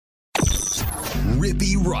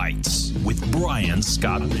Rippy Writes with Brian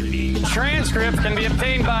Scott Rippey. Transcript can be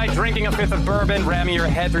obtained by drinking a fifth of bourbon, ramming your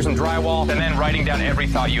head through some drywall, and then writing down every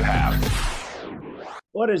thought you have.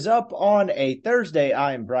 What is up on a Thursday?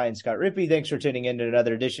 I am Brian Scott Rippey. Thanks for tuning in to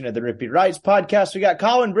another edition of the Rippy Writes podcast. We got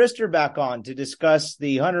Colin Brister back on to discuss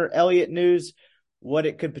the Hunter Elliott news, what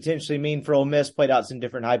it could potentially mean for Ole Miss, played out some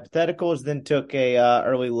different hypotheticals, then took a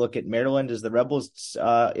early look at Maryland as the Rebels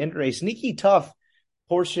enter a sneaky tough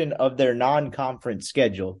portion of their non-conference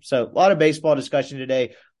schedule. So a lot of baseball discussion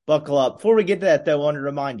today. Buckle up. Before we get to that, though, I want to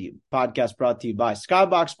remind you, podcast brought to you by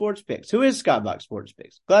Skybox Sports Picks. Who is Skybox Sports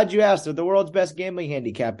Picks? Glad you asked. They're the world's best gambling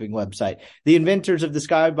handicapping website. The inventors of the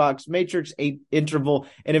Skybox Matrix, interval,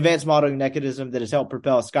 and advanced modeling mechanism that has helped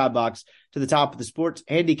propel Skybox to the top of the sports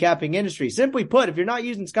handicapping industry. Simply put, if you're not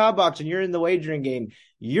using Skybox and you're in the wagering game,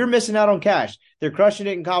 you're missing out on cash. They're crushing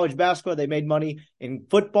it in college basketball. They made money in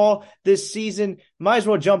football this season. Might as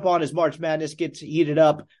well jump on as March Madness gets heated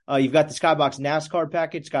up. You've got the Skybox NASCAR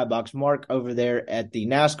package, Skybox Mark over there at the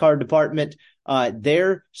NASCAR department.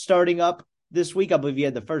 They're starting up this week. I believe you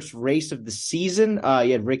had the first race of the season.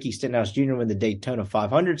 You had Ricky Stenhouse Jr. win the Daytona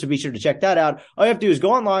 500, so be sure to check that out. All you have to do is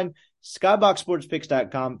go online,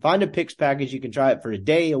 skyboxsportspicks.com, find a picks package. You can try it for a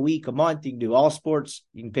day, a week, a month. You can do all sports.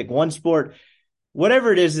 You can pick one sport.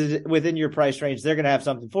 Whatever it is within your price range, they're going to have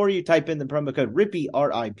something for you. Type in the promo code RIPPEE,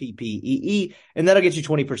 RIPPEE, and that'll get you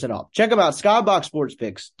 20% off. Check them out,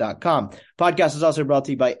 skyboxsportspicks.com. Podcast is also brought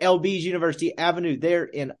to you by LB's University Avenue there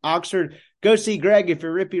in Oxford. Go see Greg if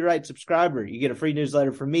you're a Rippy Writes subscriber. You get a free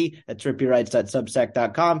newsletter from me at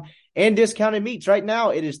rippywrites.substack.com. And discounted meats. Right now,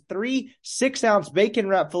 it is 3 6-ounce bacon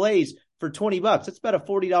wrap fillets for $20. That's about a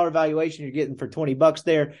 $40 valuation you're getting for $20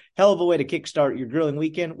 there. Hell of a way to kickstart your grilling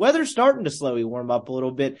weekend. Weather's starting to slowly warm up a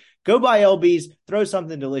little bit. Go buy LB's, throw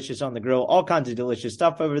something delicious on the grill. All kinds of delicious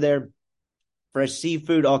stuff over there. Fresh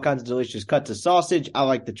seafood, all kinds of delicious cuts of sausage. I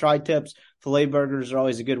like the tri-tips. Filet burgers are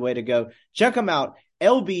always a good way to go. Check them out.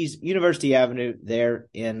 LB's University Avenue there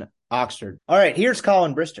in Oxford. All right, here's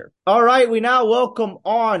Colin Brister. All right, we now welcome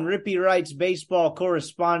on Rippy Writes baseball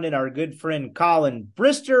correspondent, our good friend Colin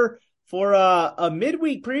Brister, for a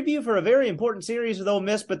midweek preview for a very important series with Ole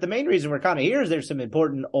Miss. But the main reason we're kind of here is there's some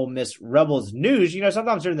important Ole Miss Rebels news. You know,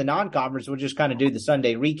 sometimes during the non-conference, we'll just kind of do the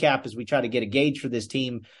Sunday recap as we try to get a gauge for this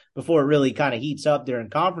team before it really kind of heats up during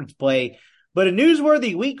conference play. But a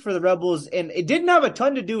newsworthy week for the Rebels, and it didn't have a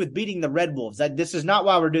ton to do with beating the Red Wolves. This is not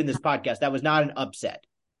why we're doing this podcast. That was not an upset.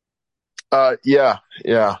 Yeah.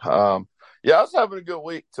 I was having a good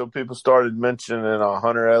week till people started mentioning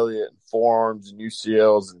Hunter Elliott and forearms and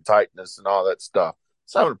UCLs and tightness and all that stuff.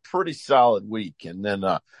 So having a pretty solid week. And then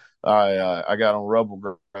I got on Rebel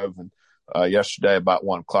Grove and yesterday about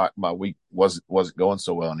 1 o'clock. My week wasn't going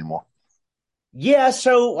so well anymore. Yeah,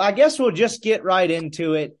 so I guess we'll just get right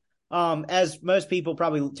into it. As most people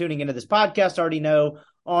probably tuning into this podcast already know,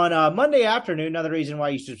 on Monday afternoon, another reason why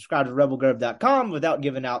you should subscribe to rebelgrove.com without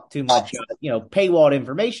giving out too much, paywalled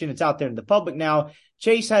information. It's out there in the public now.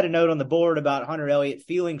 Chase had a note on the board about Hunter Elliott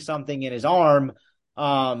feeling something in his arm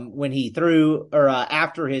when he threw or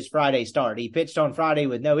after his Friday start. He pitched on Friday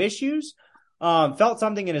with no issues, felt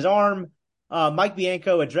something in his arm. Mike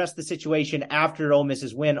Bianco addressed the situation after Ole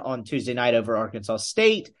Miss's win on Tuesday night over Arkansas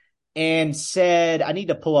State and said, I need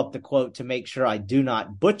to pull up the quote to make sure I do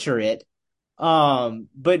not butcher it.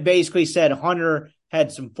 But basically said Hunter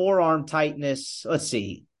had some forearm tightness. Let's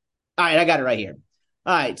see. All right, I got it right here.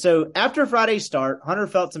 All right, so after Friday's start, Hunter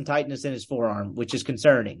felt some tightness in his forearm, which is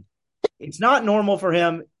concerning. It's not normal for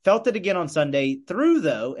him. Felt it again on Sunday. Threw,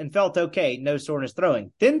 though, and felt okay. No soreness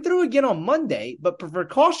throwing. Then threw again on Monday, but for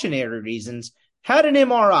precautionary reasons, had an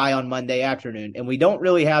MRI on Monday afternoon, and we don't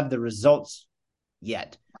really have the results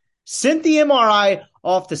yet. Sent the MRI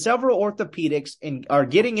off to several orthopedics and are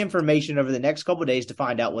getting information over the next couple of days to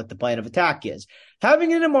find out what the plan of attack is.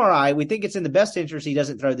 Having an MRI, we think it's in the best interest he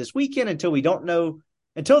doesn't throw this weekend until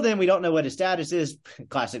then, we don't know what his status is.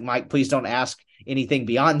 Classic Mike, please don't ask anything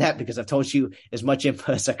beyond that because I've told you as much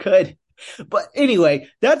info as I could. But anyway,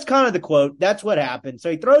 that's kind of the quote. That's what happened.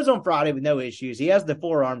 So he throws on Friday with no issues. He has the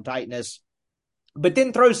forearm tightness, but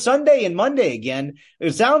then throws Sunday and Monday again.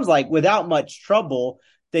 It sounds like without much trouble.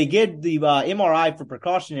 They get the MRI for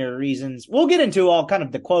precautionary reasons. We'll get into all kind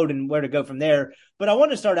of the quote and where to go from there. But I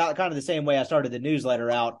want to start out kind of the same way I started the newsletter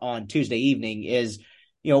out on Tuesday evening is,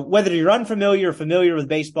 whether you're unfamiliar or familiar with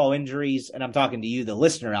baseball injuries, and I'm talking to you, the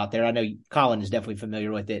listener out there. I know Colin is definitely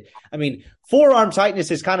familiar with it. I mean, forearm tightness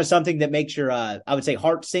is kind of something that makes your, I would say,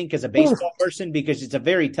 heart sink as a baseball person because it's a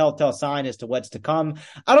very telltale sign as to what's to come.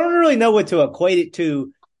 I don't really know what to equate it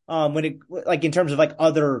to in terms of like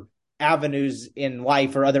other avenues in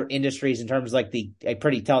life or other industries in terms of like a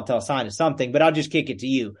pretty telltale sign of something, but I'll just kick it to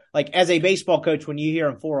you. Like as a baseball coach, when you hear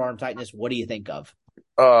him forearm tightness, what do you think of?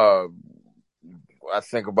 I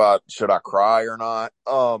think about, should I cry or not?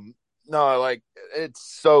 No, like it's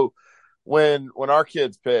so when our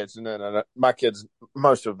kids pitch, and then my kids,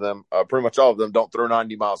 most of them, pretty much all of them, don't throw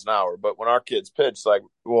 90 miles an hour. But when our kids pitch, like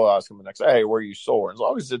we'll ask them the next, hey, where are you sore? And as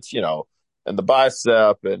long as it's in the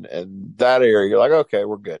bicep and that area, you're like, okay,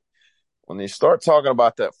 we're good. When you start talking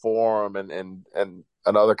about that forearm and in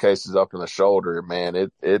other cases up in the shoulder, man,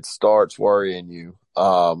 it starts worrying you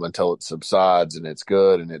until it subsides and it's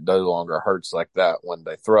good and it no longer hurts like that when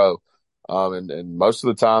they throw. And most of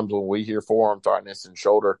the times when we hear forearm tightness and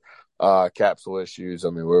shoulder capsule issues, I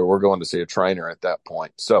mean, we're going to see a trainer at that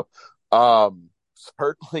point. So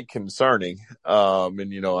certainly concerning.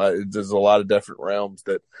 And there's a lot of different realms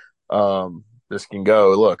that this can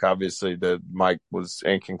go. Look, obviously the Mike was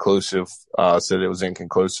inconclusive, said it was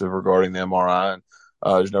inconclusive regarding the MRI, and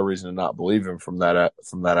there's no reason to not believe him from that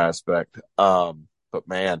aspect. But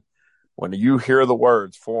man, when you hear the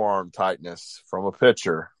words forearm tightness from a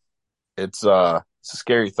pitcher, it's a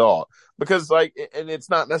scary thought, because and it's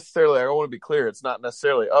not necessarily, I want to be clear, it's not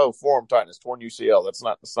necessarily, forearm tightness, torn UCL. That's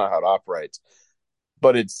not how it operates,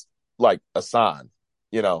 but it's like a sign,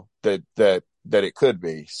 that it could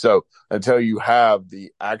be. So until you have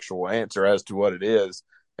the actual answer as to what it is,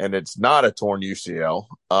 and it's not a torn UCL,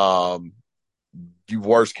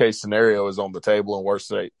 worst case scenario is on the table, and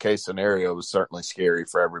worst case scenario is certainly scary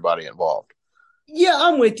for everybody involved. Yeah,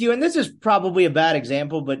 I'm with you. And this is probably a bad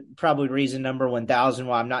example, but probably reason number 1,000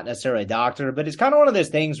 why I'm not necessarily a doctor. But it's kind of one of those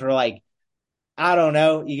things where, like, I don't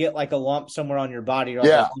know, you get like a lump somewhere on your body, or like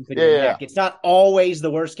a lump in your neck. It's not always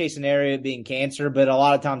the worst case scenario being cancer, but a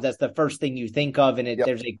lot of times that's the first thing you think of. And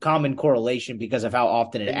there's a common correlation because of how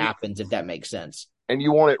often it happens, if that makes sense. And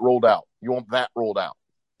you want it ruled out. You want that ruled out.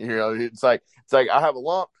 It's like I have a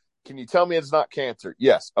lump. Can you tell me it's not cancer?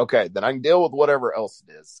 Yes. Okay. Then I can deal with whatever else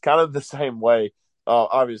it is. It's kind of the same way,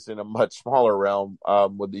 obviously in a much smaller realm,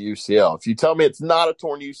 with the UCL. If you tell me it's not a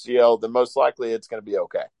torn UCL, then most likely it's going to be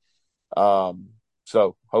okay.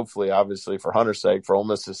 So hopefully, obviously for Hunter's sake, for Ole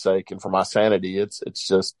Miss's sake, and for my sanity, it's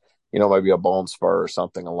just, maybe a bone spur or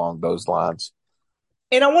something along those lines.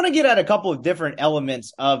 And I want to get at a couple of different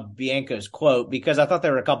elements of Bianco's quote, because I thought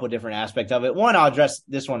there were a couple of different aspects of it. One, I'll address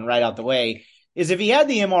this one right out the way, is if he had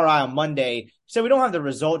the MRI on Monday, so we don't have the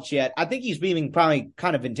results yet, I think he's being probably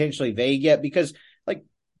kind of intentionally vague yet, because like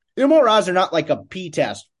MRIs are not like a P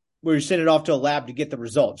test where you send it off to a lab to get the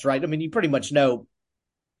results, right? I mean, you pretty much know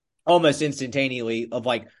almost instantaneously of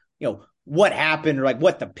like, what happened, or like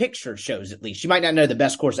what the picture shows. At least you might not know the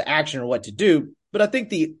best course of action or what to do, but I think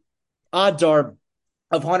the odds are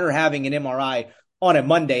of Hunter having an MRI on a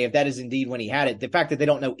Monday, if that is indeed when he had it, the fact that they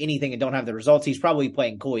don't know anything and don't have the results, he's probably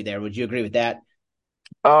playing coy there. Would you agree with that?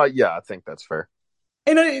 Yeah, I think that's fair.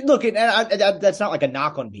 And look, that's not like a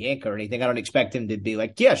knock on Bianco or anything. I don't expect him to be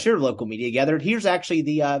like, yeah, sure, local media gathered. Here's actually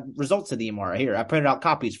the results of the MRI here. I printed out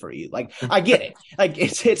copies for you. Like, I get it. Like,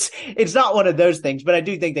 it's not one of those things, but I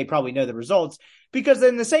do think they probably know the results, because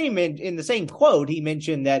in the same quote, he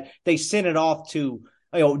mentioned that they sent it off to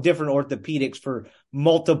different orthopedics for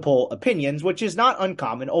multiple opinions, which is not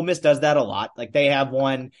uncommon. Ole Miss does that a lot. Like they have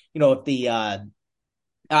one, if the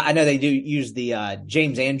I know they do use the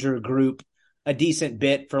James Andrew group a decent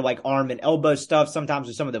bit for like arm and elbow stuff. Sometimes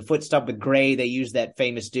with some of the foot stuff with Gray, they use that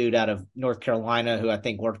famous dude out of North Carolina who I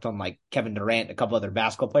think worked on like Kevin Durant, a couple other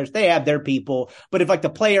basketball players. They have their people, but if like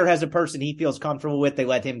the player has a person he feels comfortable with, they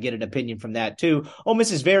let him get an opinion from that too. Ole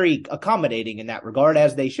Miss is very accommodating in that regard,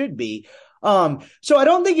 as they should be. So I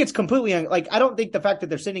don't think it's completely I don't think the fact that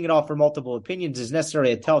they're sending it off for multiple opinions is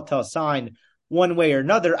necessarily a telltale sign one way or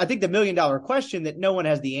another. I think the $1 million question that no one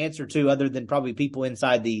has the answer to, other than probably people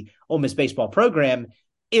inside the Ole Miss baseball program,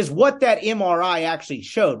 is what that MRI actually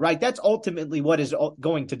showed, right? That's ultimately what is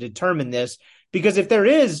going to determine this, because if there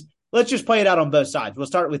is, let's just play it out on both sides. We'll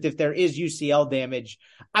start with if there is UCL damage.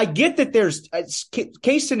 I get that there's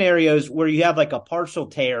case scenarios where you have like a partial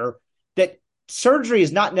tear that surgery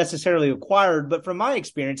is not necessarily required, but from my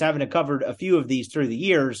experience, having covered a few of these through the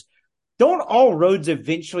years, don't all roads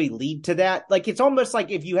eventually lead to that? Like, it's almost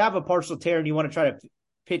like if you have a partial tear and you want to try to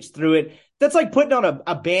pitch through it, that's like putting on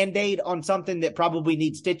a Band-Aid on something that probably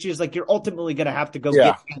needs stitches. Like, you're ultimately going to have to go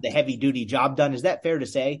get the heavy-duty job done. Is that fair to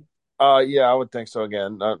say? Yeah, I would think so.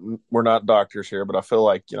 Again, we're not doctors here, but I feel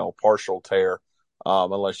like, partial tear,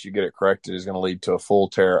 unless you get it corrected, is going to lead to a full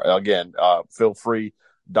tear. Again, feel free,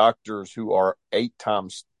 doctors who are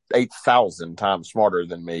 8,000 times smarter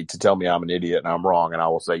than me, to tell me I'm an idiot and I'm wrong, and I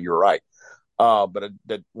will say you're right. But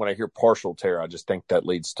that when I hear partial tear, I just think that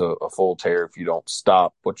leads to a full tear if you don't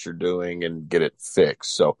stop what you're doing and get it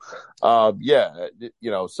fixed. So, yeah,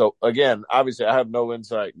 so again, obviously I have no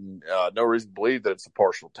insight and no reason to believe that it's a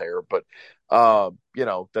partial tear, but,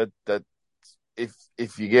 that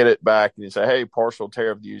if you get it back and you say, hey, partial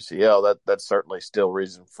tear of the UCL, that's certainly still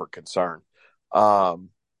reason for concern.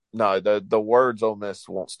 No, the words Ole Miss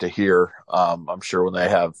wants to hear, I'm sure when they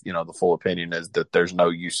have, the full opinion is that there's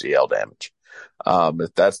no UCL damage.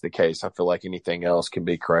 If that's the case, I feel like anything else can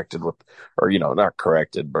be corrected with, or, not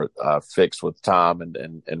corrected, but fixed with time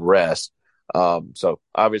and rest. So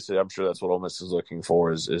obviously I'm sure that's what Ole Miss is looking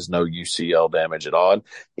for is no UCL damage at all. And,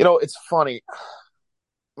 it's funny,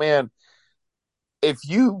 man, if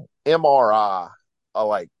you MRI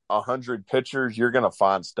like 100 pitchers, you're going to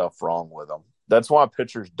find stuff wrong with them. That's why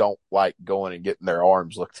pitchers don't like going and getting their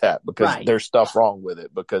arms looked at, because there's stuff wrong with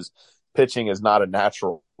it, because pitching is not a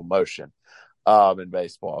natural motion in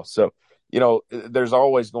baseball. So, there's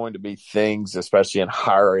always going to be things, especially in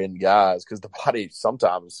higher end guys, because the body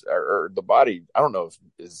sometimes, or the body, I don't know if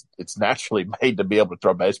it's naturally made to be able to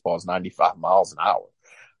throw baseballs 95 miles an hour.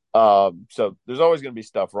 So there's always going to be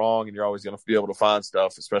stuff wrong, and you're always going to be able to find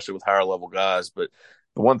stuff, especially with higher level guys. But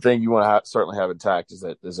the one thing you want to certainly have intact is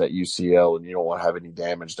that UCL, and you don't want to have any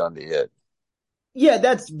damage done to it. Yeah,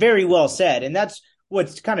 that's very well said. And that's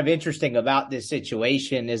what's kind of interesting about this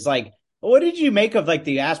situation is, like, what did you make of, like,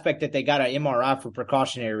 the aspect that they got an MRI for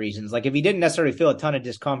precautionary reasons? Like, if he didn't necessarily feel a ton of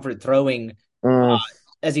discomfort throwing,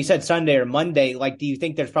 as he said, Sunday or Monday, like, do you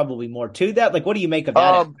think there's probably more to that? Like, what do you make of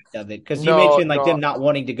that aspect of it? Because you mentioned, like, them not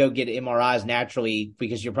wanting to go get MRIs naturally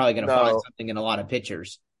because you're probably going to find something in a lot of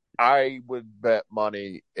pitchers. I would bet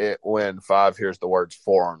money when Five hears the words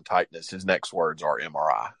forearm tightness, his next words are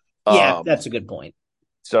MRI. Yeah, that's a good point.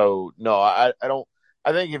 So, no, I don't.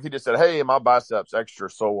 I think if he just said, hey, my biceps extra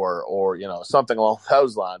sore, or, something along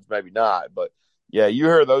those lines, maybe not. But, yeah, you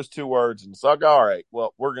hear those two words and it's like, all right,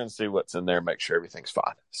 well, we're going to see what's in there, make sure everything's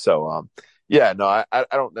fine. So, yeah, no, I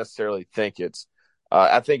don't necessarily think it's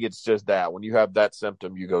I think it's just that when you have that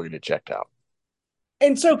symptom, you go get it checked out.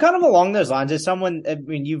 And so kind of along those lines, as someone, I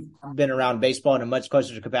mean, you've been around baseball in a much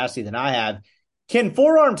closer capacity than I have, can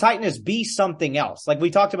forearm tightness be something else? Like, we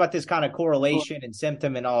talked about this kind of correlation and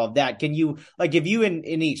symptom and all of that. Can you, like, if you, in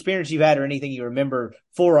any experience you've had or anything you remember,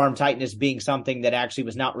 forearm tightness being something that actually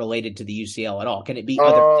was not related to the UCL at all? Can it be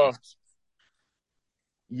other things?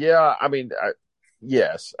 Yeah, I mean,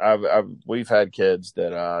 yes, we've had kids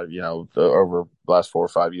that, over the last 4 or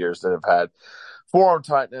 5 years that have had forearm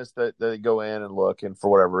tightness that they go in and look, and for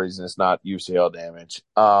whatever reason, it's not UCL damage.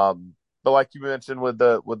 But like you mentioned with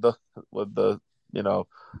the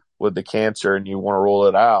cancer, and you want to rule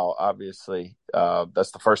it out, obviously,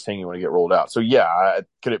 that's the first thing you want to get ruled out. So yeah,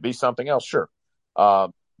 could it be something else? Sure.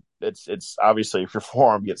 It's obviously, if your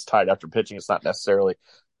forearm gets tight after pitching, it's not necessarily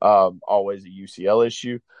always a UCL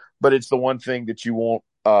issue, but it's the one thing that you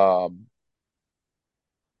want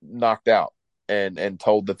knocked out and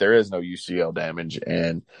told that there is no UCL damage.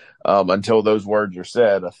 And until those words are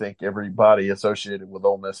said, I think everybody associated with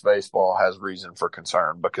Ole Miss baseball has reason for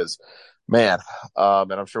concern, because, man,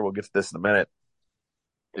 and I'm sure we'll get to this in a minute,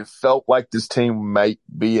 it felt like this team might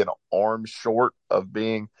be an arm short of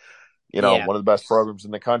being, one of the best programs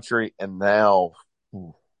in the country. And now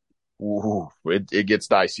it gets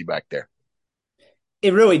dicey back there.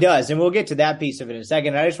 It really does. And we'll get to that piece of it in a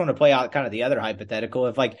second. I just want to play out kind of the other hypothetical.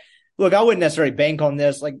 If, like, look, I wouldn't necessarily bank on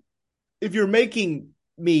this. Like, if you're making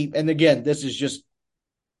me, and again, this is just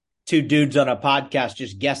two dudes on a podcast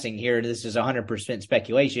just guessing here, this is 100%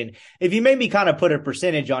 speculation. If you made me kind of put a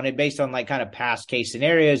percentage on it based on, like, kind of past case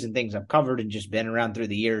scenarios and things I've covered and just been around through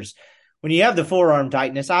the years, when you have the forearm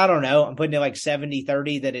tightness, I don't know, I'm putting it like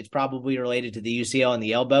 70-30 that it's probably related to the UCL and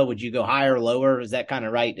the elbow. Would you go higher or lower? Is that kind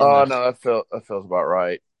of right? Oh, no, that feels about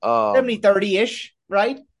right. 70-30-ish,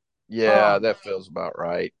 right? Yeah, that feels about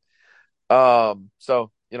right.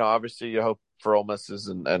 So, obviously you hope for Ole Miss's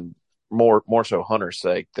and more so Hunter's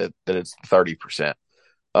sake that it's 30%.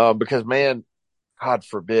 Because, man, God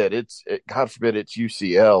forbid it's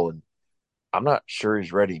UCL, and I'm not sure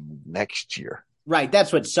he's ready next year. Right.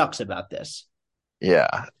 That's what sucks about this.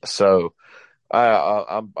 Yeah. So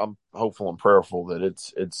I'm hopeful and prayerful that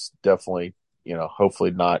it's definitely, hopefully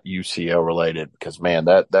not UCL related, because, man,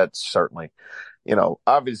 that's certainly,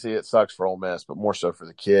 obviously it sucks for Ole Miss, but more so for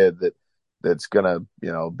the kid that's going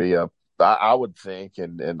to, be I would think,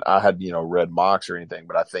 and I had, read mocks or anything,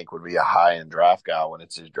 but I think would be a high end draft guy when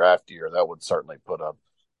it's his draft year. That would certainly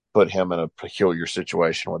put him in a peculiar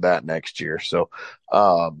situation with that next year. So,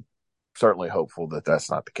 certainly hopeful that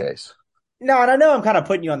that's not the case. No, and I know I'm kind of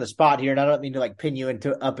putting you on the spot here, and I don't mean to like pin you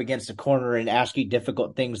up against a corner and ask you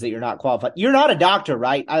difficult things that you're not qualified. You're not a doctor,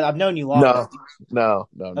 right? I've known you long enough. No,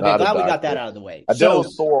 Okay, not a glad we got doctor. that out of the way. I deal So with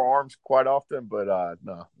sore arms quite often, but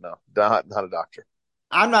no, not a doctor.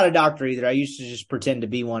 I'm not a doctor either. I used to just pretend to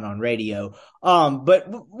be one on radio. But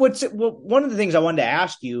one of the things I wanted to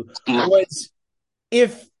ask you was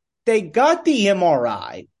if they got the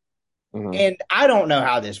MRI. Mm-hmm. And I don't know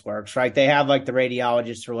how this works, right? They have like the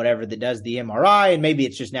radiologist or whatever that does the MRI, and maybe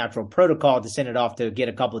it's just natural protocol to send it off to get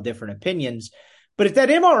a couple of different opinions. But if that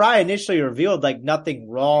MRI initially revealed like nothing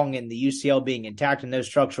wrong and the UCL being intact and no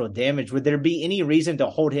structural damage, would there be any reason to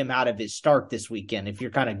hold him out of his start this weekend if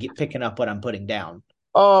you're kind of picking up what I'm putting down?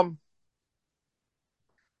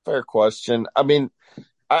 Fair question. I mean,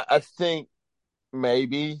 I think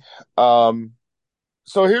maybe. So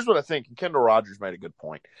here's what I think. And Kendall Rogers made a good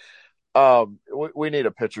point. We need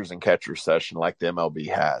a pitchers and catchers session like the MLB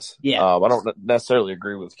has. Yeah. I don't necessarily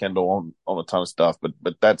agree with Kendall on a ton of stuff, but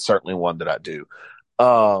that's certainly one that I do.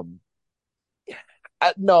 I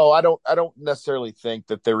don't necessarily think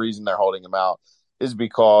that the reason they're holding him out is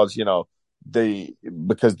because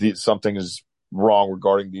something is wrong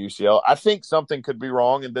regarding the UCL. I think something could be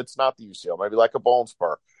wrong, and that's not the UCL. Maybe like a bone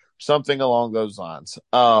spur, something along those lines.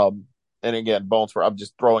 And again, bone spur, I'm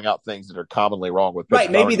just throwing out things that are commonly wrong with pitchers.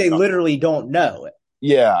 Right, maybe they literally don't know it.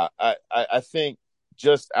 Yeah, I think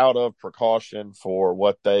just out of precaution for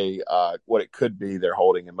what it could be, they're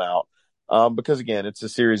holding him out. Because again, it's a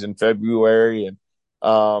series in February, and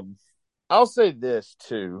I'll say this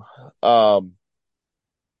too. I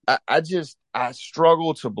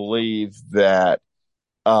struggle to believe that.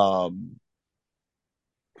 I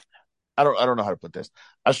don't know how to put this.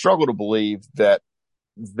 I struggle to believe that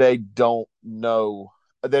they don't know,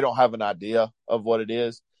 they don't have an idea of what it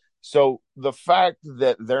is. So the fact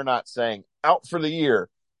that they're not saying out for the year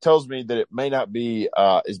tells me that it may not be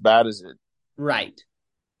as bad as it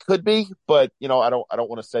could be, but I don't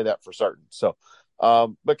want to say that for certain. So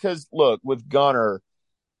because look, with Gunnar,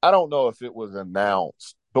 I don't know if it was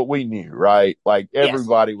announced, but we knew, right? Like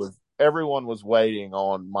everyone was waiting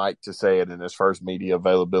on Mike to say it in his first media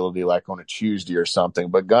availability, like on a Tuesday or something.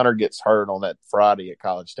 But Gunnar gets hurt on that Friday at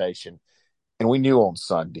College Station, and we knew on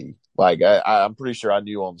Sunday. Like I'm pretty sure I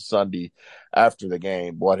knew on Sunday after the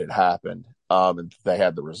game what had happened, and they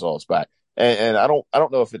had the results back. And I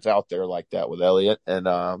don't know if it's out there like that with Elliott. And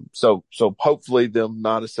so hopefully them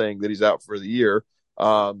not saying that he's out for the year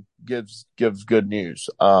gives good news.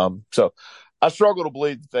 So I struggle to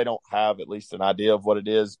believe that they don't have at least an idea of what it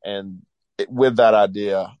is. And with that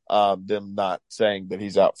idea, them not saying that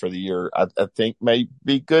he's out for the year, I think may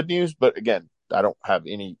be good news. But again, I don't have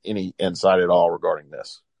any insight at all regarding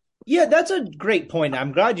this. Yeah, that's a great point.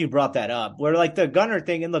 I'm glad you brought that up. Where like the Gunnar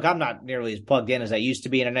thing, and look, I'm not nearly as plugged in as I used to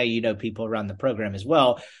be, and I know people around the program as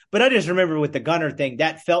well. But I just remember with the Gunnar thing,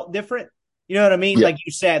 that felt different. You know what I mean? Yeah. Like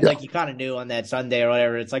you said, like you kind of knew on that Sunday or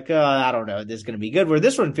whatever. It's like, I don't know, this is going to be good. Where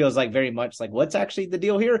this one feels like very much like, what's actually the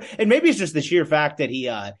deal here? And maybe it's just the sheer fact that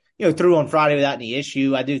he, threw on Friday without any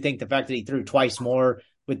issue. I do think the fact that he threw twice more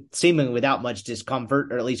with seemingly without much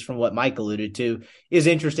discomfort, or at least from what Mike alluded to, is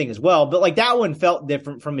interesting as well. But like that one felt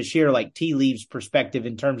different from a sheer like tea leaves perspective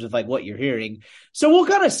in terms of like what you're hearing. So we'll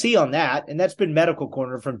kind of see on that. And that's been Medical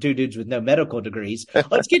Corner from two dudes with no medical degrees.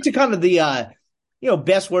 Let's get to kind of the,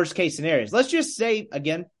 best worst case scenarios. Let's just say,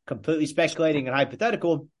 again, completely speculating and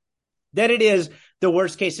hypothetical, that it is the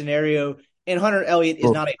worst case scenario and Hunter Elliott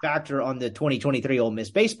is not a factor on the 2023 Ole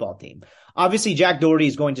Miss baseball team. Obviously, Jack Doherty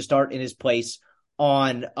is going to start in his place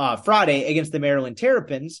on Friday against the Maryland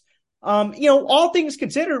Terrapins. All things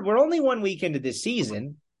considered, we're only 1 week into this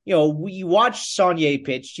season. You watch Saunier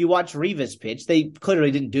pitch, you watch Rivas pitch. They clearly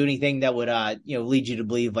didn't do anything that would, lead you to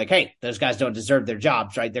believe like, hey, those guys don't deserve their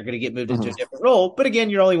jobs, right? They're going to get moved into a different role. But again,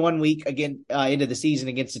 you're only 1 week into the season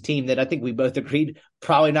against a team that I think we both agreed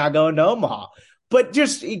probably not going to Omaha. But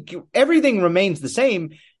just everything remains the same.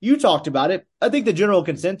 You talked about it. I think the general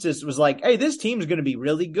consensus was like, hey, this team is going to be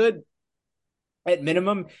really good. At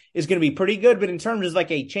minimum, is going to be pretty good. But in terms of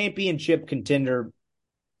like a championship contender,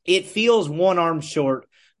 it feels one arm short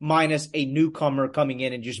minus a newcomer coming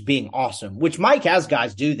in and just being awesome, which Mike has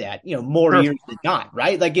guys do that, more years than not,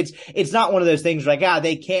 right? Like it's not one of those things like,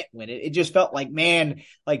 they can't win it. It just felt like, man,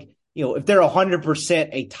 like, if they're 100%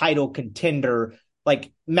 a title contender,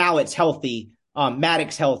 like Mallett's healthy,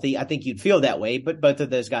 Maddox healthy, I think you'd feel that way, but both of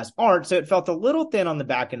those guys aren't. So it felt a little thin on the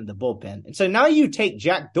back end of the bullpen. And so now you take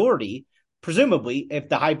Jack Doherty, presumably, if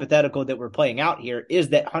the hypothetical that we're playing out here is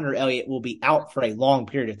that Hunter Elliott will be out for a long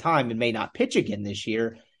period of time and may not pitch again this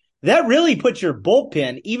year, that really puts your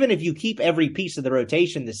bullpen, even if you keep every piece of the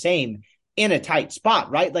rotation the same, in a tight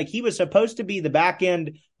spot, right? Like he was supposed to be the back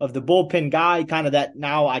end of the bullpen guy, kind of that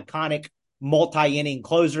now iconic multi-inning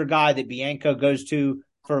closer guy that Bianco goes to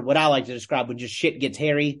for what I like to describe when just shit gets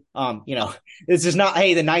hairy. This is not,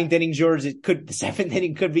 hey, the ninth inning's yours. The seventh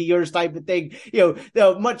inning could be yours type of thing.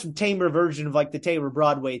 The much tamer version of like the Taylor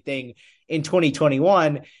Broadway thing in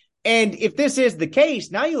 2021. And if this is the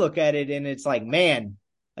case, now you look at it and it's like, man,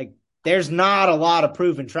 like there's not a lot of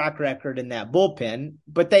proven track record in that bullpen,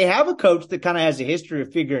 but they have a coach that kind of has a history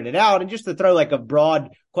of figuring it out. And just to throw like a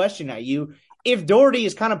broad question at you, if Doherty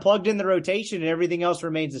is kind of plugged in the rotation and everything else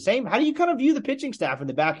remains the same, how do you kind of view the pitching staff in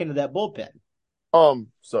the back end of that bullpen?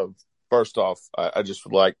 So first off, I just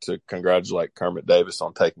would like to congratulate Kermit Davis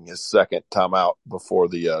on taking his second timeout before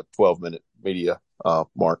the 12-minute media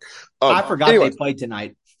mark. I forgot they played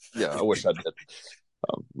tonight. Yeah, I wish I did.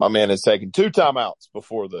 My man has taken 2 timeouts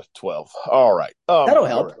before the 12. All right. That'll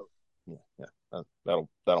help. Yeah,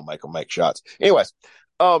 that'll make them make shots. Anyways,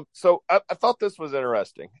 so I thought this was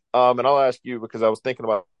interesting, and I'll ask you because I was thinking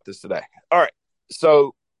about this today. All right,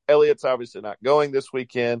 so Elliott's obviously not going this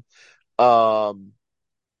weekend. Doherty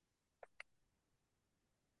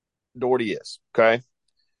is, okay?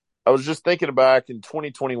 I was just thinking back, and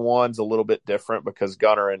 2021's a little bit different because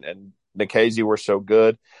Gunnar and Nikhazy were so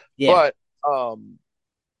good. Yeah. But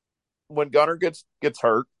when Gunnar gets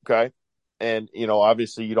hurt, okay, and,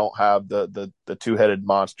 obviously you don't have the two-headed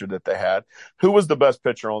monster that they had. Who was the best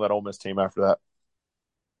pitcher on that Ole Miss team after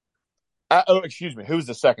that? Excuse me. Who was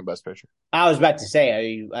the second best pitcher? I was about to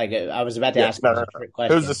say, I was about to ask a trick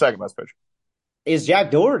question. Who's the second best pitcher? Is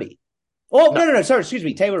Jack Doherty. Oh, no. Sorry, excuse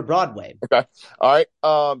me. Taylor Broadway. Okay. All right.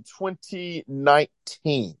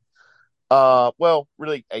 2019.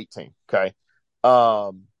 Really 18. Okay.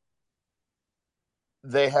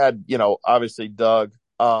 They had, obviously Doug,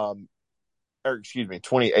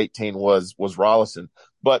 2018 was Rollison,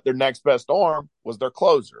 but their next best arm was their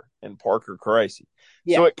closer in Parker Caracci.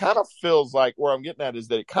 Yeah. So it kind of feels like, where I'm getting at is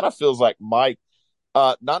that it kind of feels like Mike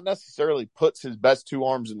not necessarily puts his best 2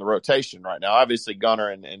 arms in the rotation right now. Obviously Gunnar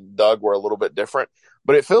and Doug were a little bit different,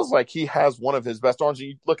 but it feels like he has one of his best arms.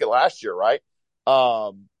 You look at last year, right?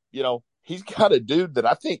 He's got a dude that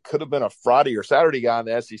I think could have been a Friday or Saturday guy in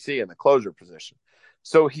the SEC in the closer position.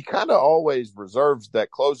 So he kind of always reserves that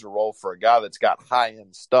closer role for a guy that's got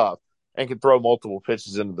high-end stuff and can throw multiple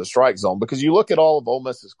pitches into the strike zone. Because you look at all of Ole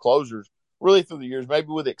Miss's closers really through the years, maybe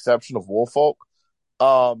with the exception of Woolfolk,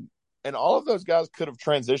 and all of those guys could have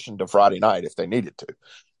transitioned to Friday night if they needed to.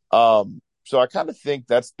 So I kind of think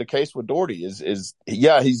that's the case with Doherty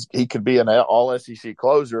he could be an all-SEC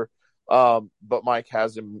closer, but Mike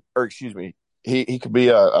has him – or excuse me, he could be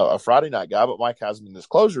a Friday night guy, but Mike has him in this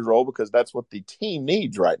closer's role because that's what the team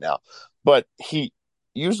needs right now. But he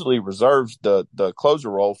usually reserves the closer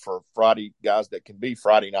role for Friday guys that can be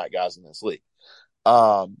Friday night guys in this league.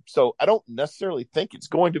 So I don't necessarily think it's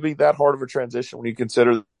going to be that hard of a transition when you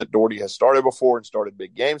consider that Doherty has started before and started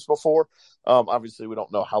big games before. Obviously, we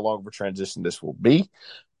don't know how long of a transition this will be,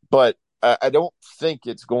 but I don't think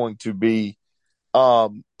it's going to be a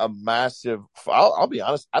massive – I'll be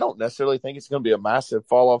honest, I don't necessarily think it's going to be a massive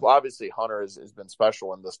fall-off. Obviously, Hunter has been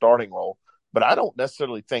special in the starting role, but I don't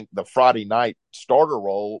necessarily think the Friday night starter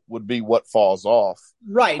role would be what falls off.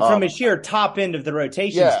 Right. From a sheer top end of the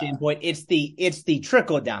rotation standpoint, it's the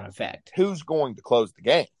trickle-down effect. Who's going to close the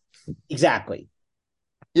game? Exactly.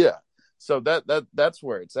 Yeah. So that's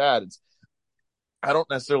where it's at. I don't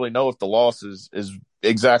necessarily know if the loss is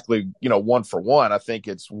exactly, 1 for 1. I think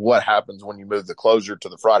it's what happens when you move the closer to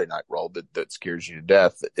the Friday night role that scares you to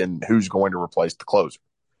death, and who's going to replace the closer.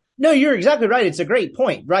 No, you're exactly right. It's a great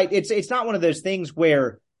point, right? It's not one of those things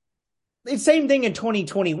where it's same thing in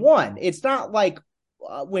 2021. It's not like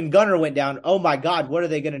when Gunnar went down, oh my God, what are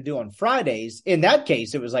they going to do on Fridays? In that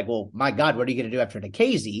case, it was like, well, my God, what are you going to do after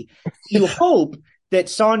Nikhazy? You hope that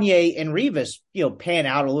Saunier and Rivas, pan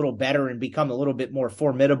out a little better and become a little bit more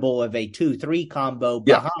formidable of a 2-3 combo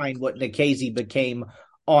behind what Nikhazy became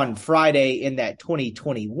on Friday in that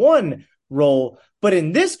 2021 role. But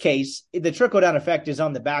in this case, the trickle-down effect is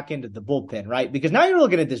on the back end of the bullpen, right? Because now you're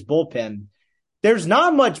looking at this bullpen. There's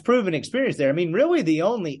not much proven experience there. I mean, really the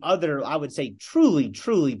only other, I would say, truly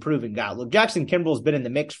proven guy. Look, Jackson Kimbrell's been in the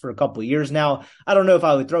mix for a couple of years now. I don't know if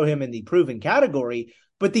I would throw him in the proven category,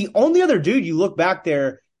 but the only other dude you look back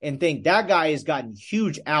there and think that guy has gotten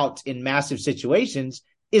huge outs in massive situations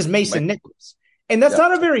is Mason Nichols. And that's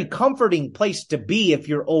not a very comforting place to be if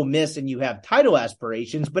you're Ole Miss and you have title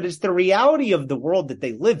aspirations, but it's the reality of the world that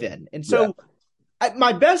they live in. And so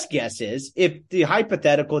my best guess is if the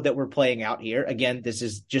hypothetical that we're playing out here, again, this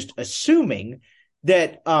is just assuming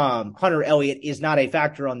that Hunter Elliott is not a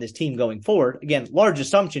factor on this team going forward. Again, large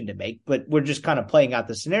assumption to make, but we're just kind of playing out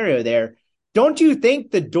the scenario there. Don't you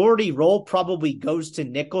think the Doherty role probably goes to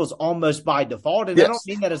Nichols almost by default? And yes. I don't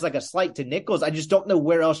mean that as like a slight to Nichols. I just don't know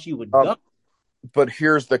where else you would go. But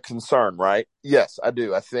here's the concern, right? Yes, I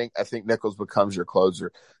do. I think Nichols becomes your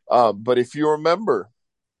closer. But if you remember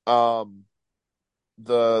the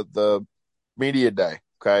media day,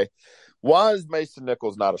 okay, why is Mason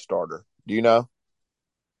Nichols not a starter? Do you know?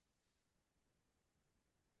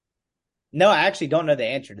 No, I actually don't know the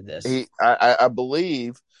answer to this. I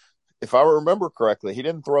believe, if I remember correctly, he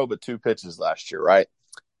didn't throw but 2 pitches last year, right?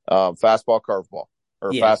 Fastball, curveball,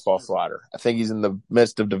 or fastball, slider. I think he's in the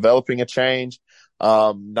midst of developing a change.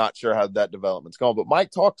 Not sure how that development's going, but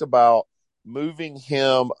Mike talked about moving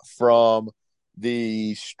him from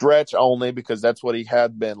the stretch only because that's what he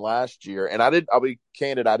had been last year. And I'll be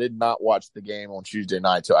candid, I did not watch the game on Tuesday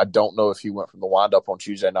night, so I don't know if he went from the windup on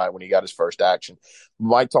Tuesday night when he got his first action.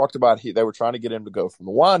 Mike talked about they were trying to get him to go from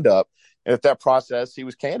the windup, and at that process, he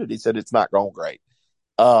was candid. He said it's not going great.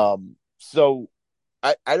 So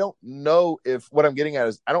I don't know if what I'm getting at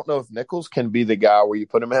is I don't know if Nichols can be the guy where you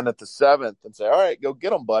put him in at the 7th and say, all right, go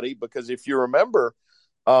get him, buddy. Because if you remember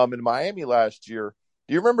in Miami last year,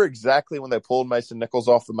 do you remember exactly when they pulled Mason Nichols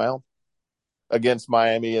off the mound against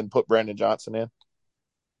Miami and put Brandon Johnson in?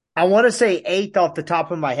 I want to say 8th off the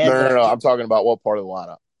top of my head. No. I'm talking about what part of the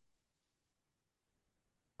lineup?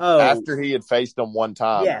 Oh, after he had faced them one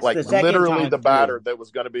time. Yes, like literally the batter that was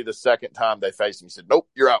going to be the second time they faced him. He said, nope,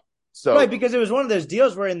 you're out. So, right, because it was one of those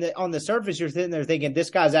deals where on the surface you're sitting there thinking this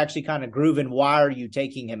guy's actually kind of grooving. Why are you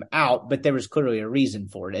taking him out? But there was clearly a reason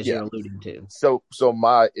for it, as you're alluding to. So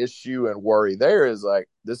my issue and worry there is like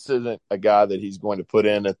this isn't a guy that he's going to put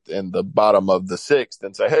in the bottom of the 6th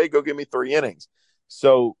and say, hey, go give me 3 innings.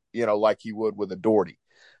 So like he would with a Doherty.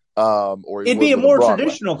 Or it'd be a more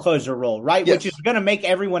traditional closer role, right? Yes. Which is going to make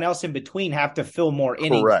everyone else in between have to fill more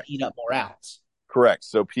innings, eat up more outs. Correct.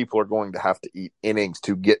 So people are going to have to eat innings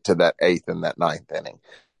to get to that 8th and that 9th inning.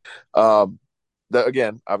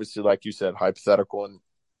 Again, obviously, like you said, hypothetical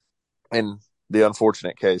and the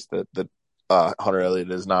unfortunate case that Hunter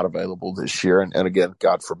Elliott is not available this year, and again,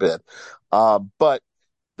 God forbid. But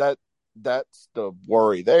that's the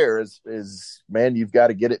worry there is man, you've got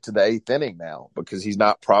to get it to the 8th inning now because he's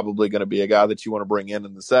not probably going to be a guy that you want to bring in the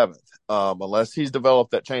 7th unless he's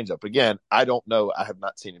developed that changeup. Again, I don't know. I have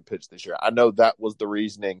not seen him pitch this year. I know that was the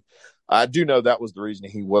reasoning. I do know that was the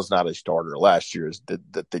reasoning he was not a starter last year is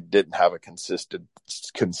that they didn't have a consistent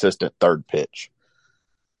third pitch.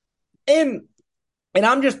 And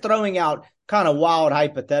I'm just throwing out kind of wild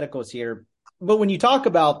hypotheticals here. But when you talk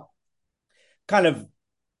about kind of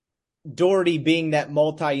Doherty being that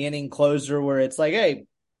multi-inning closer where it's like, hey,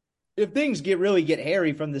 if things get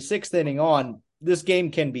hairy from the 6th inning on, this game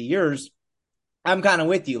can be yours. I'm kind of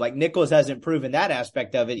with you. Like Nichols hasn't proven that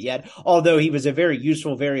aspect of it yet, although he was a very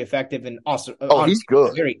useful, very effective, and awesome. He's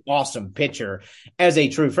good. Very awesome pitcher as a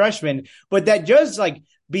true freshman. But that just like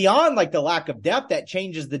beyond like the lack of depth, that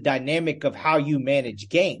changes the dynamic of how you manage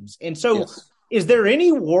games. And so Is there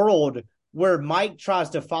any world where Mike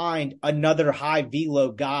tries to find another high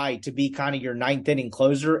velo guy to be kind of your 9th inning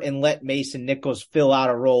closer and let Mason Nichols fill out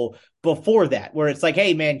a role before that, where it's like,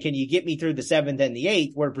 hey man, can you get me through the 7th and the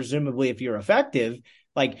 8th, where presumably if you're effective,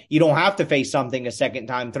 like you don't have to face something a second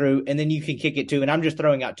time through and then you can kick it to, and I'm just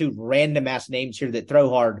throwing out 2 random ass names here that throw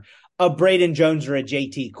hard, a Braden Jones or a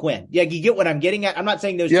JT Quinn. Yeah. You get what I'm getting at? I'm not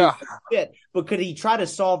saying those 2 fit, but could he try to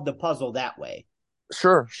solve the puzzle that way?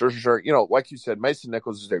 Sure. Like you said, Mason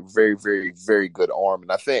Nichols is a very, very, very good arm.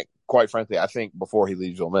 And I think, quite frankly, before he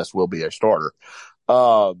leaves Ole Miss, will be a starter.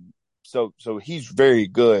 So he's very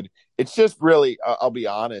good. It's just really, I'll be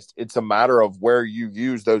honest, it's a matter of where you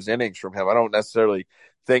use those innings from him. I don't necessarily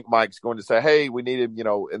think Mike's going to say, hey, we need him,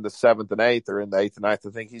 in the 7th and 8th or in the 8th and 9th.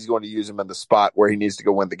 I think he's going to use him in the spot where he needs to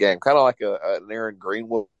go win the game. Kind of like an Aaron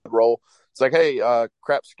Greenwood role. It's like, hey,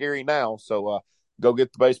 crap's scary now. So, go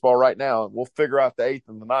get the baseball right now, and we'll figure out the 8th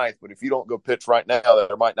and the 9th. But if you don't go pitch right now,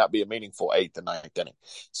 there might not be a meaningful 8th and 9th inning.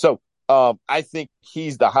 So I think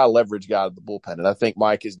he's the high leverage guy of the bullpen, and I think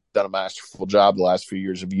Mike has done a masterful job the last few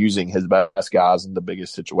years of using his best guys in the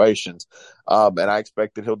biggest situations. And I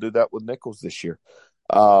expect that he'll do that with Nichols this year.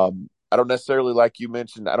 I don't necessarily, like you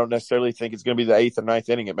mentioned, I don't necessarily think it's going to be the 8th or 9th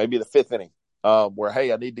inning. It may be the 5th inning. Where,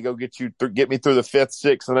 hey, I need to go get me through the 5th,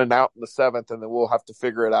 6th, and then out in the 7th, and then we'll have to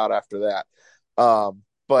figure it out after that.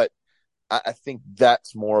 But I think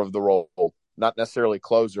that's more of the role, not necessarily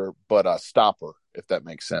closer, but a stopper, if that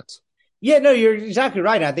makes sense. Yeah, no, you're exactly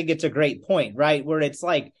right. I think it's a great point, right? Where it's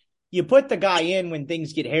like you put the guy in when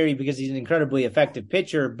things get hairy because he's an incredibly effective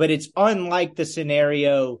pitcher, but it's unlike the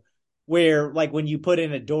scenario where, like, when you put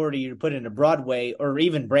in a Doherty, you put in a Broadway, or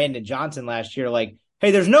even Brandon Johnson last year, like, hey,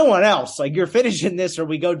 there's no one else. Like, you're finishing this or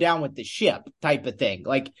we go down with the ship type of thing.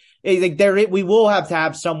 Like we will have to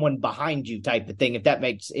have someone behind you type of thing, if that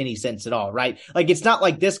makes any sense at all, right? Like, it's not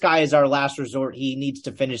like this guy is our last resort. He needs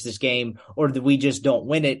to finish this game, or that we just don't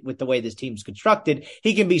win it with the way this team's constructed.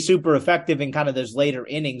 He can be super effective in kind of those later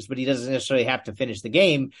innings, but he doesn't necessarily have to finish the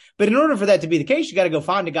game. But in order for that to be the case, you got to go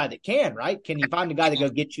find a guy that can, right? Can you find a guy that go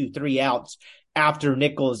get you 3 outs after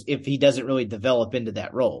Nichols if he doesn't really develop into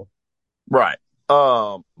that role? Right.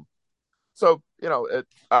 So,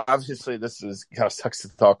 obviously this is kind of sucks to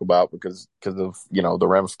talk about because of, the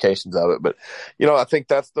ramifications of it. But, I think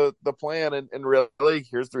that's the plan. And really,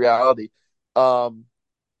 here's the reality.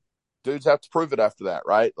 Dudes have to prove it after that,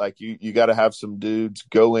 right? Like, you got to have some dudes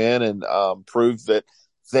go in and prove that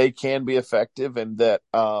they can be effective and that,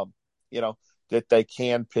 that they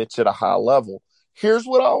can pitch at a high level. Here's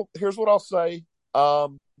what I'll say to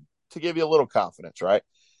give you a little confidence, right?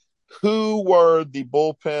 Who were the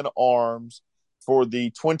bullpen arms for the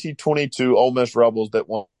 2022 Ole Miss Rebels that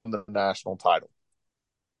won the national title?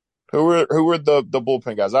 Who were the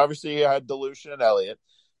bullpen guys? Obviously, you had DeLucia and Elliott,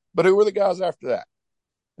 but who were the guys after that?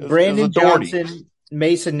 Brandon Johnson,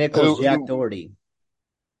 Mason Nichols, Jack Doherty.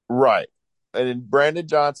 Right. And Brandon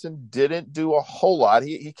Johnson didn't do a whole lot.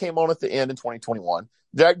 He came on at the end in 2021.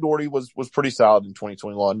 Jack Doherty was pretty solid in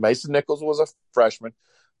 2021. Mason Nichols was a freshman.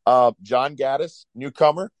 John Gaddis,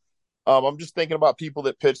 newcomer. I'm just thinking about people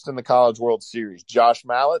that pitched in the College World Series. Josh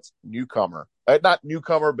Mallett, newcomer. Not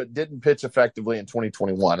newcomer, but didn't pitch effectively in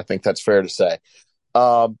 2021. I think that's fair to say.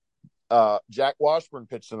 Jack Washburn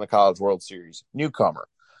pitched in the College World Series. Newcomer.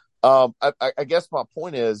 I guess my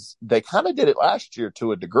point is they kind of did it last year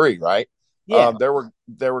to a degree, right? Yeah.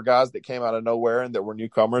 There were guys that came out of nowhere and that were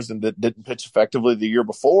newcomers and that didn't pitch effectively the year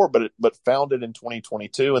before, but found it in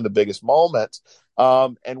 2022 in the biggest moments,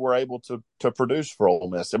 and were able to produce for Ole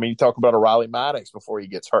Miss. I mean, you talk about a Riley Maddox before he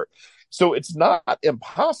gets hurt, so it's not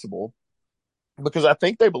impossible because I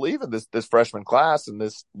think they believe in this freshman class and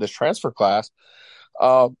this transfer class.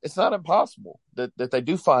 It's not impossible that they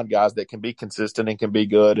do find guys that can be consistent and can be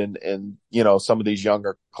good in some of these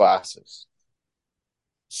younger classes.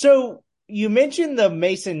 So you mentioned the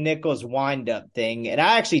Mason Nichols wind-up thing, and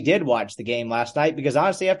I actually did watch the game last night because,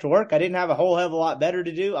 honestly, after work, I didn't have a whole hell of a lot better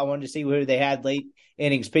to do. I wanted to see who they had late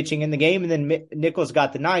innings pitching in the game, and then Nichols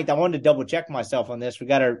got the ninth. I wanted to double-check myself on this. We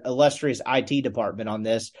got our illustrious IT department on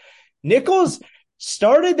this. Nichols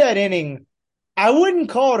started that inning. I wouldn't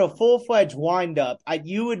call it a full-fledged wind-up.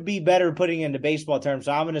 You would be better putting it into baseball terms,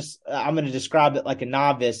 so I'm gonna describe it like a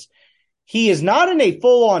novice. He is not in a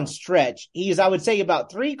full-on stretch. He is, I would say,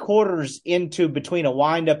 about 3/4 into between a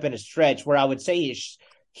windup and a stretch, where I would say his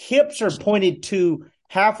hips are pointed to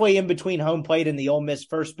halfway in between home plate and the Ole Miss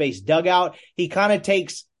first base dugout. He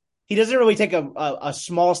doesn't really take a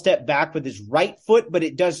small step back with his right foot, but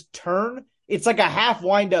it does turn. It's like a half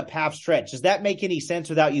windup, half stretch. Does that make any sense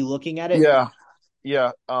without you looking at it?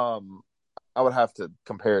 Yeah. I would have to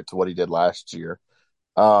compare it to what he did last year.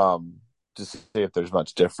 To see if there's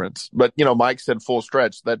much difference. But, Mike said full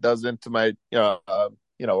stretch. That does intimate, or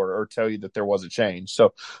tell you that there was a change.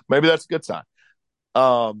 So maybe that's a good sign.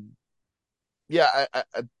 I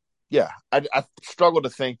struggle to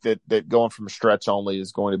think that going from a stretch only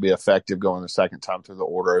is going to be effective going the second time through the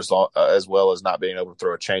order as well as not being able to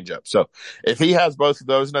throw a changeup. So if he has both of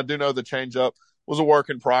those, and I do know the changeup was a work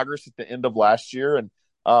in progress at the end of last year, and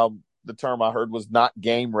the term I heard was not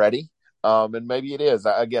game ready. And maybe it is.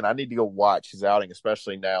 Again, I need to go watch his outing,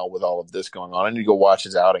 especially now with all of this going on. I need to go watch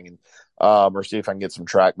his outing and or see if I can get some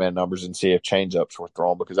TrackMan numbers and see if changeups were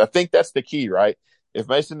thrown, because I think that's the key, right? If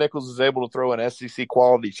Mason Nichols is able to throw an SEC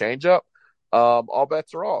quality changeup, all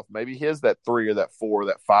bets are off. Maybe he is that 3 or that 4 or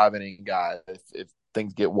that 5 inning guy if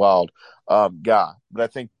things get wild guy. But I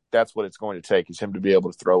think that's what it's going to take, is him to be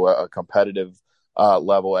able to throw a competitive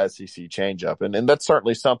level SEC changeup. And that's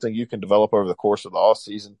certainly something you can develop over the course of the off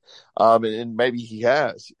season. And maybe he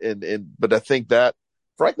has. But I think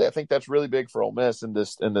frankly, that's really big for Ole Miss in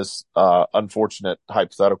this unfortunate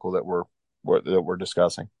hypothetical that we're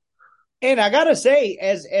discussing. And I gotta say,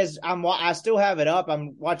 I still have it up.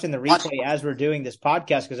 I'm watching the replay as we're doing this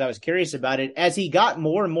podcast because I was curious about it. As he got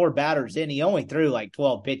more and more batters in, he only threw like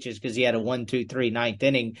 12 pitches because he had a 1-2-3 ninth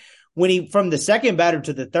inning. From the second batter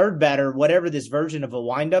to the third batter, whatever this version of a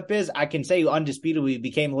windup is, I can say undisputably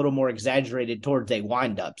became a little more exaggerated towards a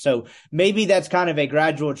windup. So maybe that's kind of a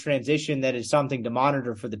gradual transition that is something to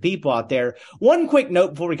monitor for the people out there. One quick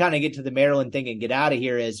note before we kind of get to the Maryland thing and get out of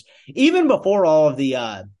here is, even before all of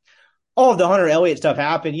the all of the Hunter Elliott stuff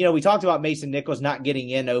happened. You know, we talked about Mason Nichols not getting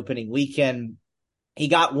in opening weekend. He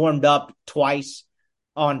got warmed up twice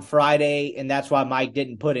on Friday, and that's why Mike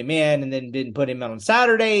didn't put him in and then didn't put him in on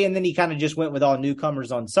Saturday. And then he kind of just went with all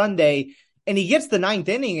newcomers on Sunday. And he gets the ninth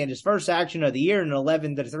inning in his first action of the year in an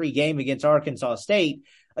 11-3 game against Arkansas State.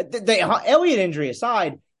 The Elliott injury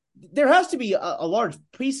aside, there has to be a large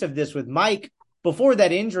piece of this with Mike before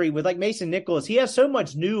that injury with like Mason Nichols. He has so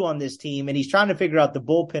much new on this team, and he's trying to figure out the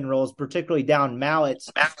bullpen roles, particularly down Mallets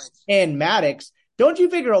and Maddox. Don't you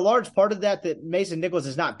figure a large part of that Mason Nichols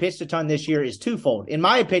has not pitched a ton this year is twofold? In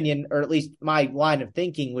my opinion, or at least my line of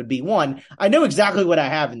thinking would be, one, I know exactly what I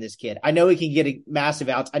have in this kid. I know he can get massive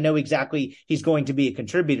outs. I know exactly he's going to be a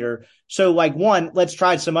contributor. So, like, one, let's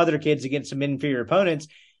try some other kids against some inferior opponents.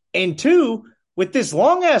 And two, with this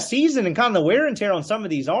long-ass season and kind of the wear and tear on some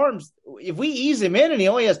of these arms, if we ease him in and he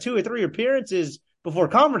only has 2 or 3 appearances before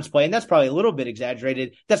conference play, and that's probably a little bit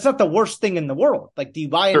exaggerated, that's not the worst thing in the world. Like, do you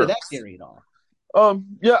buy into that theory at all?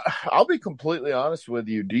 Yeah, I'll be completely honest with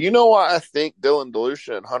you. Do you know why I think Dylan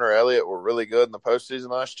DeLucia and Hunter Elliott were really good in the postseason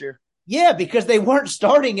last year? Yeah, because they weren't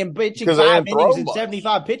starting and pitching 5 innings and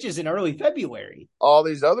 75 pitches in early February. All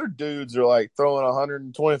these other dudes are like throwing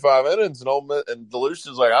 125 innings, and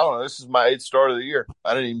DeLucia's like, I don't know, this is my 8th start of the year.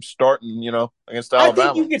 I didn't even start against Alabama.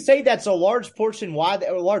 I think you could say that's a large portion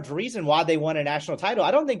a large reason why they won a national title. I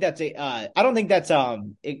don't think that's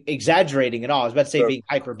exaggerating at all. I was about to say being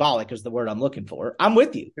hyperbolic is the word I'm looking for. I'm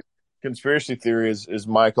with you. Conspiracy theory is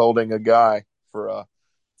Mike holding a guy for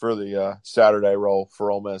the Saturday role for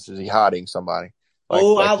Ole Miss? Is he hiding somebody?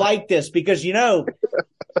 I like this because,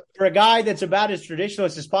 for a guy that's about as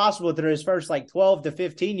traditionalist as possible through his first 12 to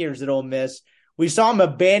 15 years at Ole Miss, we saw him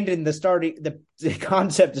abandon the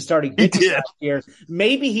concept of starting pitching last year.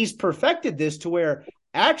 Maybe he's perfected this to where,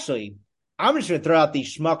 actually, I'm just going to throw out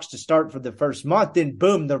these schmucks to start for the first month, then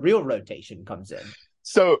boom, the real rotation comes in.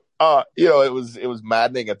 So, it was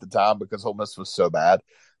maddening at the time because Ole Miss was so bad.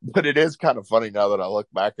 But it is kind of funny now that I look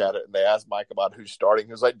back at it and they asked Mike about who's starting.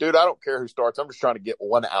 He was like, dude, I don't care who starts. I'm just trying to get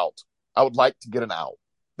one out. I would like to get an out.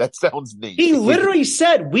 That sounds neat. He literally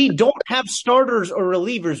said, we don't have starters or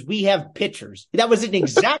relievers. We have pitchers. That was an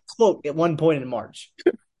exact quote at one point in March.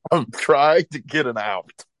 I'm trying to get an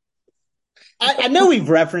out. I know we've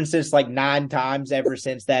referenced this 9 times ever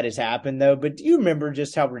since that has happened, though. But do you remember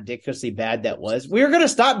just how ridiculously bad that was? We were going to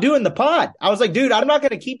stop doing the pod. I was like, dude, I'm not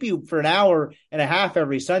going to keep you for an hour and a half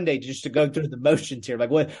every Sunday just to go through the motions here.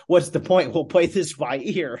 Like, what's the point? We'll play this by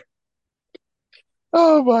ear.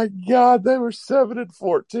 Oh, my God. They were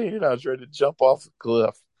 7-14. I was ready to jump off the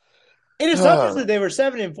cliff. And it's not just that they were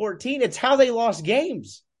 7-14. It's how they lost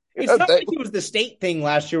games. It's not like it was the state thing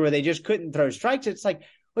last year where they just couldn't throw strikes. It's like,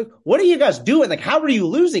 what are you guys doing? Like, how are you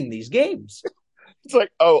losing these games? It's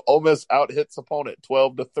like, Ole Miss out hits opponent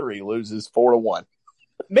 12-3, loses 4-1.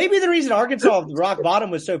 Maybe the reason Arkansas rock bottom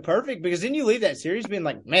was so perfect because then you leave that series being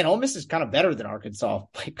like, man, Ole Miss is kind of better than Arkansas.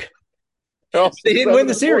 Like, they didn't win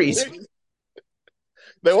the series.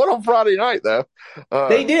 They won on Friday night, though.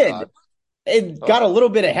 They did. It got a little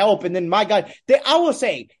bit of help, and then my God, I will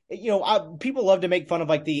say, people love to make fun of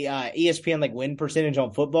the ESPN win percentage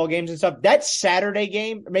on football games and stuff. That Saturday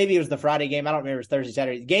game, maybe it was the Friday game, I don't remember. It was Thursday,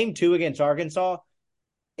 Saturday. Game 2 against Arkansas.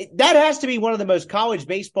 That has to be one of the most college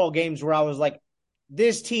baseball games where I was like,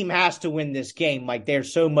 this team has to win this game. Like, they're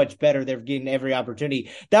so much better. They're getting every opportunity.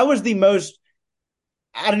 That was the most.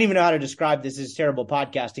 I don't even know how to describe this. This is terrible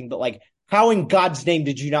podcasting, but how in God's name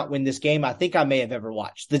did you not win this game? I think I may have ever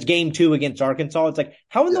watched the game 2 against Arkansas. It's like,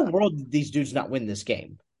 how in the world did these dudes not win this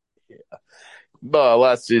game? Yeah. But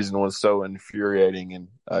last season was so infuriating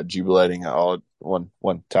and jubilating all at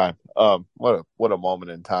one time. What a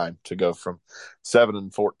moment in time to go from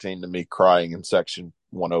 7-14 to me crying in section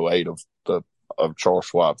 108 of Charles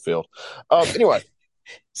Schwab Field. Anyway,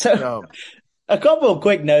 so a couple of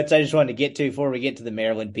quick notes I just wanted to get to before we get to the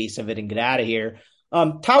Maryland piece of it and get out of here.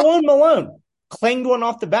 Tywone Malone claimed one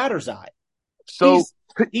off the batter's eye. So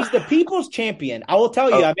he's the people's champion. I will tell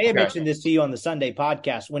you, I may have mentioned this to you on the Sunday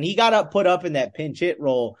podcast. When he got put up in that pinch hit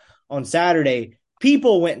role on Saturday,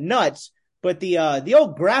 people went nuts. But the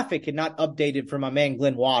old graphic had not updated for my man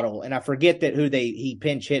Glenn Waddle, and I forget who he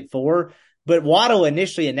pinch hit for. But Waddle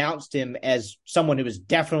initially announced him as someone who was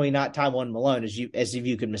definitely not Tywone Malone, as if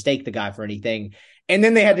you could mistake the guy for anything. And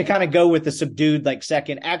then they had to kind of go with the subdued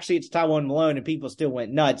second. Actually, it's Tywone Malone, and people still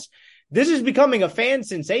went nuts. This is becoming a fan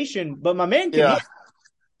sensation, but my man can hit.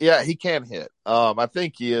 Yeah, he can hit. I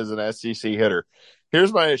think he is an SEC hitter.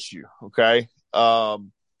 Here's my issue, okay?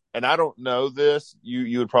 And I don't know this.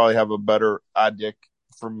 You would probably have a better idea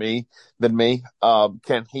than me.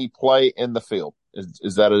 Can he play in the field?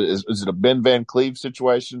 Is it a Ben Van Cleve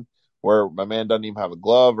situation where my man doesn't even have a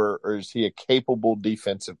glove, or is he a capable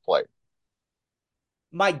defensive player?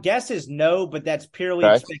 My guess is no, but that's purely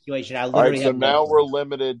Okay. speculation. I All right. literally So have no now clue. we're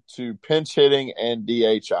limited to pinch hitting and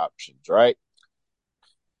DH options, right?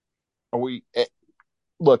 Are we?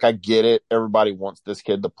 Look, I get it. Everybody wants this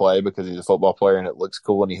kid to play because he's a football player and it looks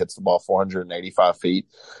cool and he hits the ball 485 feet.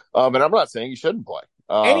 And I'm not saying he shouldn't play.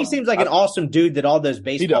 And he seems like an awesome dude that all those He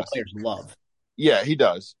baseball does. players love. Yeah, he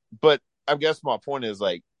does. But I guess my point is,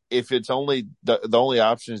 like, if it's only the only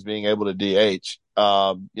option is being able to DH,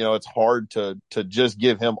 it's hard to just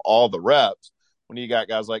give him all the reps when you got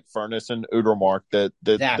guys like Furness and Udermark that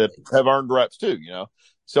Exactly. have earned reps too.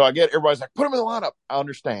 So I get everybody's like, put him in the lineup. I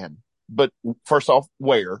understand, but first off,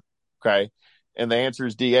 where? Okay, and the answer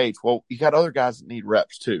is DH. Well, you got other guys that need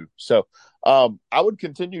reps too. So I would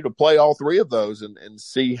continue to play all three of those and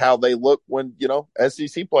see how they look when,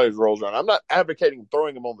 SEC players rolls around. I'm not advocating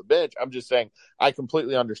throwing him on the bench. I'm just saying I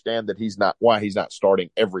completely understand that why he's not starting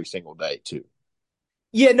every single day too.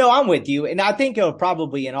 Yeah, no, I'm with you. And I think it'll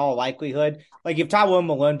probably, in all likelihood, like if Tywone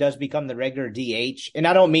Malone does become the regular DH, and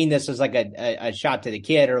I don't mean this as like a shot to the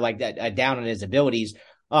kid or like that a down on his abilities.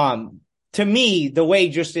 To me, the way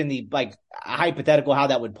just in the like hypothetical how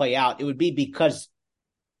that would play out, it would be because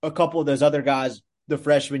a couple of those other guys, the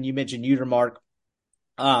freshmen you mentioned, Udermark,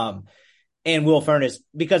 and Will Furness,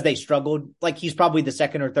 because they struggled, like he's probably the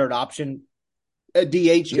second or third option at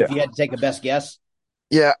DH if you had to take a best guess.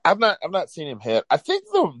 Yeah, I've not seen him hit. I think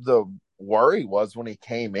the worry was when he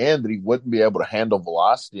came in that he wouldn't be able to handle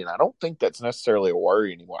velocity, and I don't think that's necessarily a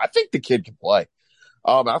worry anymore. I think the kid can play.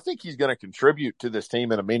 I think he's going to contribute to this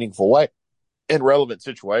team in a meaningful way in relevant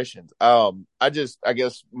situations. I guess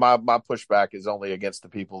my pushback is only against the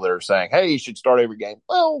people that are saying, "Hey, you should start every game."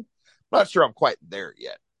 Well, I'm not sure I'm quite there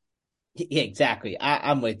yet. Yeah, exactly.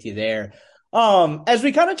 I'm with you there. As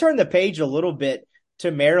we kind of turn the page a little bit to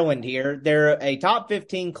Maryland here, they're a top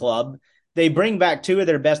 15 club. They bring back two of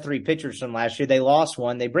their best three pitchers from last year. They lost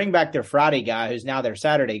one. They bring back their Friday guy, who's now their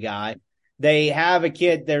Saturday guy. They have a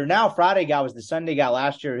kid. Their now Friday guy was the Sunday guy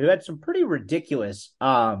last year who had some pretty ridiculous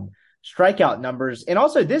strikeout numbers. And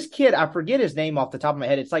also this kid, I forget his name off the top of my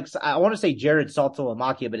head. It's like, I want to say Jared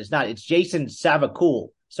Saltalamacchia, but it's not. It's Jason Savakul.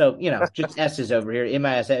 So, just S's over here,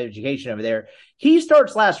 MIS education over there. He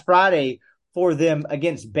starts last Friday for them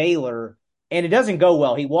against Baylor, and it doesn't go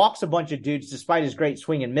well. He walks a bunch of dudes despite his great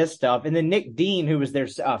swing and miss stuff. And then Nick Dean, who was their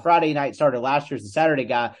Friday night starter last year as the Saturday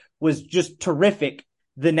guy, was just terrific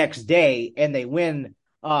the next day, and they win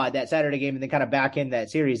that Saturday game and then kind of back in that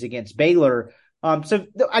series against Baylor. So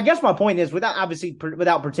I guess my point is,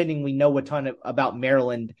 without pretending we know a ton about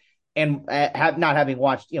Maryland and not having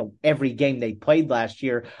watched every game they played last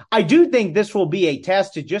year, I do think this will be a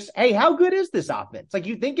test to just, hey, how good is this offense? Like,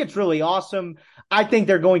 you think it's really awesome. I think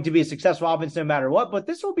they're going to be a successful offense no matter what, but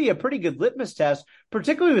this will be a pretty good litmus test,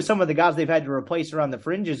 particularly with some of the guys they've had to replace around the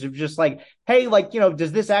fringes of just like, hey, like,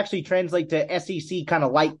 does this actually translate to SEC kind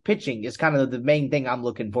of light pitching is kind of the main thing I'm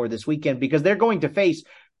looking for this weekend, because they're going to face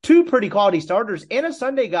two pretty quality starters and a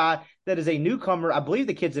Sunday guy that is a newcomer. I believe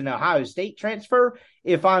the kid's an Ohio State transfer.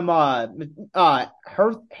 If I'm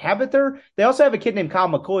Habither, they also have a kid named Kyle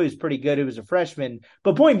McCoy who's pretty good, who was a freshman.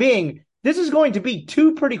 But point being, this is going to be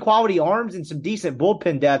two pretty quality arms and some decent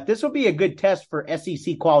bullpen depth. This will be a good test for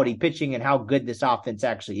SEC quality pitching and how good this offense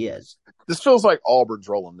actually is. This feels like Auburn's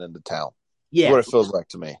rolling into town. Yeah, That's what it feels like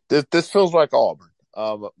to me. This feels like Auburn.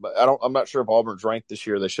 But I'm not sure if Auburn's ranked this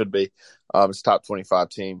year. They should be. It's a top 25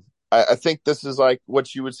 team. I think this is like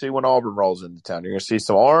what you would see when Auburn rolls into town. You're going to see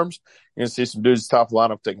some arms. You're going to see some dudes top of the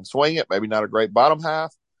lineup that can swing it. Maybe not a great bottom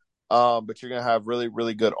half, but you're going to have really,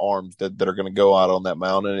 really good arms that are going to go out on that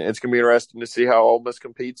mound. And it's going to be interesting to see how Ole Miss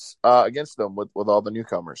competes against them with all the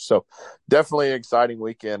newcomers. So definitely an exciting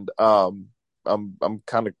weekend. I'm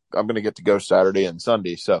going to get to go Saturday and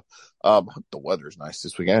Sunday. So the weather's nice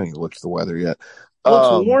this week. I haven't even looked at the weather yet.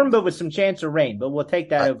 Well, it's warm, but with some chance of rain. But we'll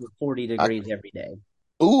take that over 40 degrees every day.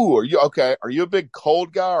 Ooh, are you okay? Are you a big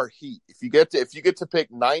cold guy or heat? If you get to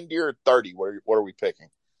pick 90 or 30, what are we picking?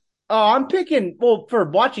 Oh, I'm picking. Well, for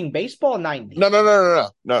watching baseball, 90.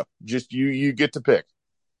 No. Just you get to pick.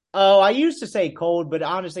 Oh, I used to say cold, but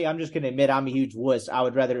honestly, I'm just going to admit I'm a huge wuss. I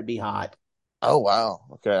would rather it be hot. Oh wow.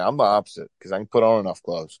 Okay, I'm the opposite because I can put on enough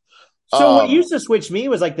clothes. So what used to switch me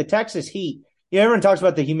was like the Texas heat. Everyone talks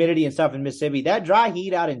about the humidity and stuff in Mississippi. That dry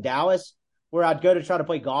heat out in Dallas, where I'd go to try to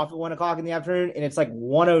play golf at 1 o'clock in the afternoon, and it's like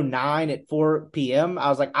 109 at 4 p.m. I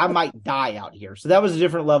was like, I might die out here. So that was a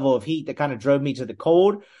different level of heat that kind of drove me to the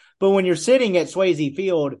cold. But when you're sitting at Swayze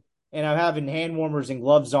Field and I'm having hand warmers and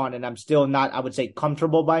gloves on and I'm still not, I would say,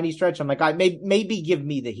 comfortable by any stretch, I'm like, maybe give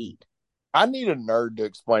me the heat. I need a nerd to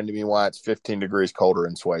explain to me why it's 15 degrees colder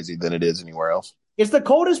in Swayze than it is anywhere else. It's the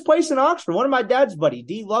coldest place in Oxford. One of my dad's buddy,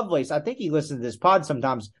 D. Lovelace, I think he listens to this pod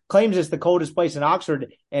sometimes, claims it's the coldest place in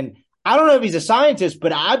Oxford. And I don't know if he's a scientist,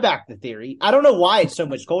 but I back the theory. I don't know why it's so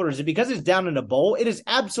much colder. Is it because it's down in a bowl? It is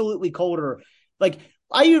absolutely colder. Like,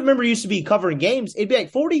 I remember used to be covering games. It'd be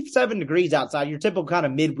like 47 degrees outside, your typical kind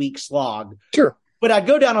of midweek slog. Sure. But I'd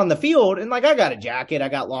go down on the field and like I got a jacket, I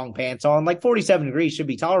got long pants on, like 47 degrees should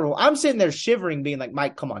be tolerable. I'm sitting there shivering, being like,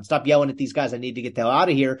 Mike, come on, stop yelling at these guys. I need to get the hell out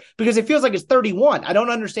of here because it feels like it's 31. I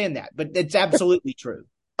don't understand that, but it's absolutely true.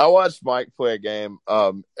 I watched Mike play a game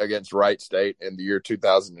against Wright State in the year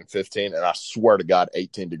 2015, and I swear to God,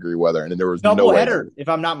 18-degree weather, and then there was no header, if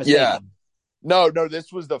I'm not mistaken. Yeah. No,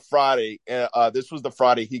 this was the Friday.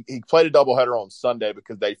 He played a doubleheader on Sunday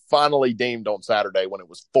because they finally deemed on Saturday when it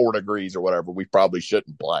was 4 degrees or whatever, we probably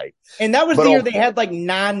shouldn't play. And that was the year they had like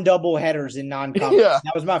 9 doubleheaders in non-conference. Yeah.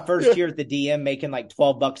 That was my first year at the DM making like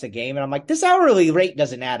 $12 a game. And I'm like, this hourly rate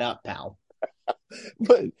doesn't add up, pal.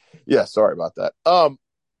 But yeah, sorry about that.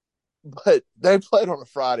 But they played on a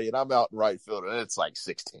Friday and I'm out in right field and it's like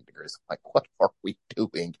 16 degrees. I'm like, what are we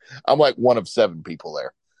doing? I'm like one of 7 people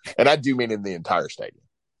there. And I do mean in the entire stadium.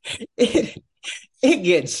 It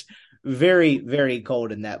gets very, very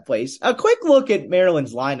cold in that place. A quick look at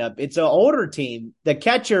Maryland's lineup. It's an older team. The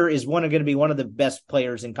catcher is going to be one of the best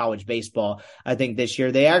players in college baseball, I think, this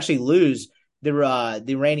year. They actually lose the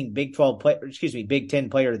reigning Big 10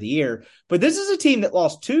 player of the year. But this is a team that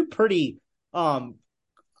lost 2 pretty, I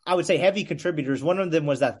would say, heavy contributors. One of them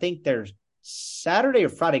was, I think, their Saturday or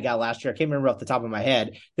Friday guy last year. I can't remember off the top of my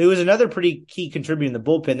head. There was another pretty key contributor in the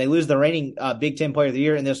bullpen. They lose the reigning Big 10 player of the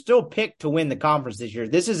year, and they're still picked to win the conference this year.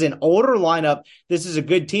 This is an older lineup. This is a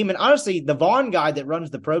good team. And honestly, the Vaughn guy that runs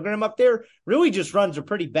the program up there really just runs a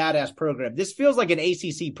pretty badass program. This feels like an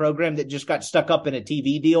ACC program that just got stuck up in a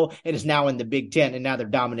TV deal and is now in the Big 10, and now they're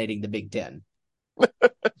dominating the Big 10.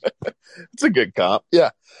 It's a good comp. Yeah.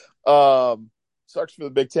 Sucks for the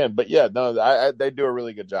Big 10. But yeah, no, they do a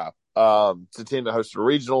really good job. It's a team that hosted a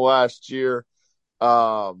regional last year.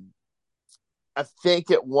 I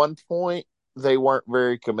think at one point they weren't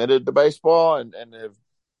very committed to baseball and have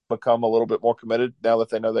become a little bit more committed now that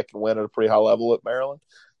they know they can win at a pretty high level at Maryland.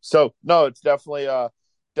 So no, it's definitely a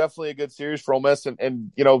good series for Ole Miss.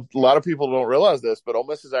 And you know, a lot of people don't realize this, but Ole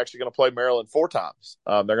Miss is actually going to play Maryland 4 times.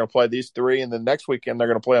 They're going to play these 3, and then next weekend they're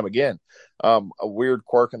going to play them again. A weird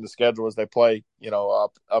quirk in the schedule is they play, you know,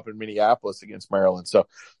 up in Minneapolis against Maryland. So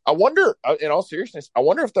I wonder, in all seriousness, I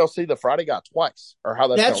wonder if they'll see the Friday guy twice or how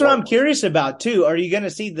that's what I'm curious about too. Are you going to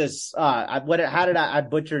see this? I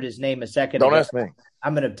butchered his name a second Don't ago. ask me.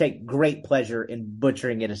 I'm going to take great pleasure in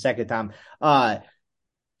butchering it a second time.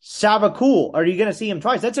 Savakul, are you going to see him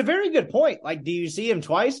twice? That's a very good point. Like, do you see him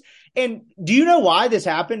twice? And do you know why this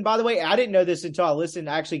happened, by the way? I didn't know this until I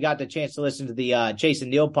actually got the chance to listen to the Chase and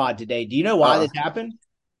Neil pod today. Do you know why this happened?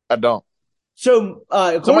 I don't. So,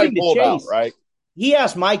 according to Chase, out, right? He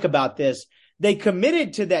asked Mike about this. They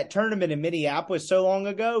committed to that tournament in Minneapolis so long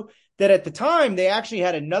ago that at the time they actually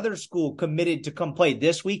had another school committed to come play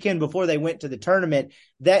this weekend before they went to the tournament.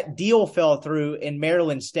 That deal fell through and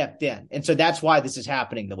Maryland stepped in. And so that's why this is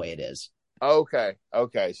happening the way it is. Okay.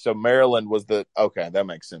 So Maryland was that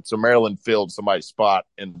makes sense. So Maryland filled somebody's spot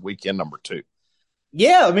in weekend number 2.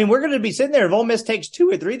 Yeah, I mean, we're going to be sitting there. If Ole Miss takes 2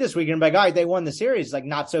 or 3 this weekend, by God, they won the series. Like,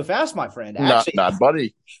 not so fast, my friend. Actually, not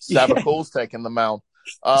buddy. Savakul's taking the mound.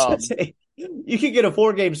 You could get a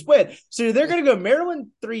 4-game split. So they're going to go Maryland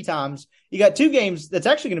 3 times. You got 2 games. That's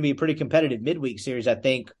actually going to be a pretty competitive midweek series, I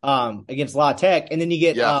think, against La Tech. And then you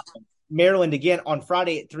get Maryland again on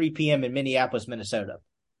Friday at 3 p.m. in Minneapolis, Minnesota.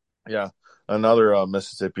 Yeah. Another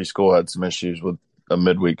Mississippi school had some issues with a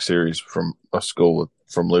midweek series from a school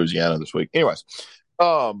from Louisiana this week. Anyways,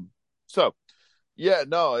 so yeah,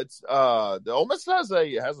 no, it's the Ole Miss has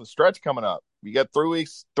a stretch coming up. You got 3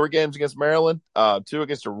 games against Maryland, 2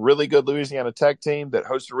 against a really good Louisiana Tech team that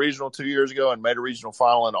hosted a regional 2 years ago and made a regional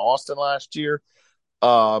final in Austin last year.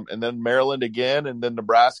 And then Maryland again, and then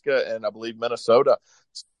Nebraska and I believe Minnesota.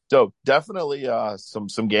 So definitely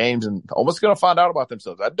some games, and almost going to find out about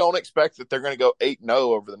themselves. I don't expect that they're going to go 8-0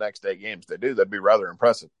 over the next 8 games. If they do, that'd be rather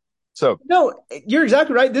impressive. So no, you're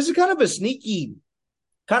exactly right. This is kind of a sneaky,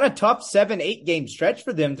 kind of tough 7-8 game stretch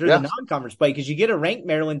for them through the non-conference play, because you get a ranked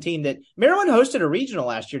Maryland team that Maryland hosted a regional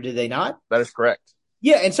last year, did they not? That is correct.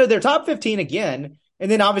 Yeah, and so they're top 15 again.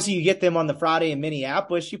 And then obviously you get them on the Friday in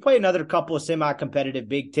Minneapolis. You play another couple of semi-competitive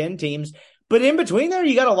Big Ten teams. But in between there,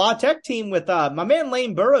 you got a La Tech team with my man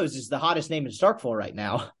Lane Burroughs is the hottest name in Starkville right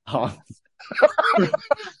now.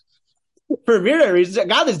 For myriad reasons, a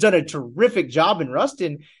guy that's done a terrific job in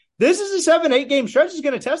Ruston. This is a 7-8 game stretch is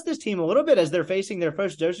going to test this team a little bit as they're facing their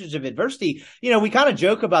first dosage of adversity. We kind of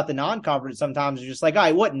joke about the non-conference sometimes. You're just like, all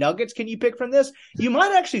right, what nuggets can you pick from this? You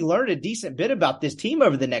might actually learn a decent bit about this team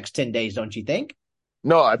over the next 10 days, don't you think?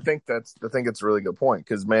 No, I think it's a really good point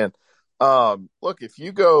because, man, look, if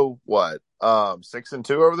you go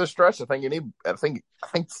 6-2 over this stretch, I think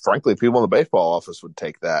frankly, people in the baseball office would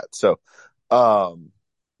take that. So,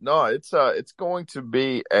 no, it's going to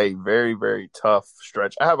be a very, very tough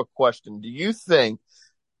stretch. I have a question. Do you think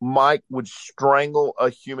Mike would strangle a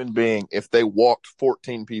human being if they walked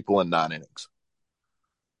 14 people in 9 innings?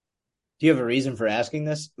 Do you have a reason for asking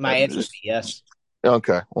this? My answer is yes.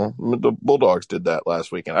 Okay. Well, the Bulldogs did that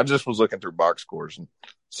last weekend. I just was looking through box scores and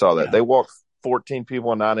saw that. They walked 14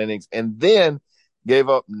 people in 9 innings and then gave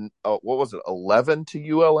up, 11 to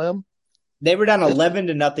ULM? They were down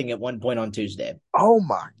 11-0 at one point on Tuesday. Oh,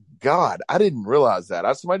 my God. I didn't realize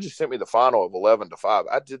that. Somebody just sent me the final of 11-5.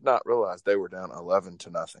 I did not realize they were down 11-0.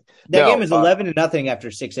 That game was 11-0 after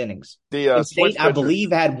 6 innings. The State, I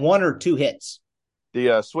believe, had 1 or 2 hits.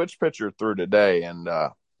 The switch pitcher threw today, and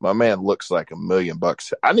my man looks like $1 million.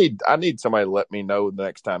 I need somebody to let me know the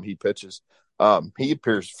next time he pitches. He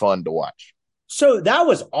appears fun to watch. So that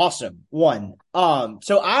was awesome. One.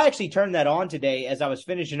 So I actually turned that on today as I was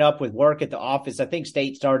finishing up with work at the office. I think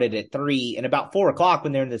State started at 3 and about 4 o'clock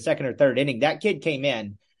when they're in the second or third inning. That kid came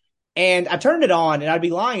in and I turned it on, and I'd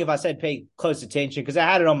be lying if I said pay close attention because I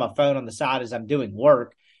had it on my phone on the side as I'm doing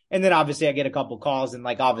work. And then obviously I get a couple calls and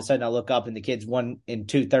all of a sudden I look up and the kid's 1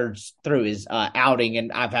 2/3 through his outing,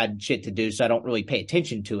 and I've had shit to do. So I don't really pay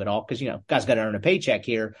attention to it all because, guys got to earn a paycheck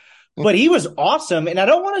here. But he was awesome. And I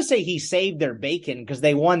don't want to say he saved their bacon because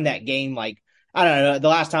they won that game. I don't know. The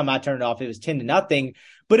last time I turned off, it was 10-0,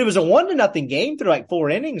 but it was a 1-0 game through 4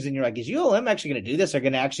 innings. And you're like, is ULM actually going to do this? They're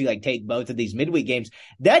going to actually take both of these midweek games.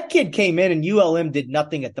 That kid came in and ULM did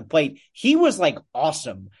nothing at the plate. He was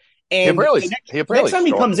awesome. And next time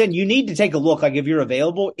he comes in, you need to take a look. If you're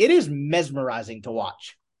available, it is mesmerizing to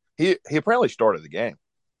watch. He apparently started the game,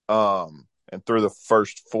 and through the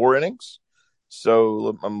first 4 innings.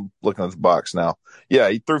 So I'm looking at the box now. Yeah,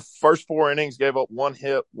 he threw first 4 innings, gave up 1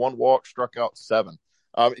 hit, 1 walk, struck out 7.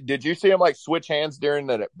 Did you see him switch hands during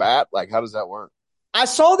that at bat? How does that work? I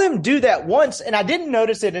saw them do that once, and I didn't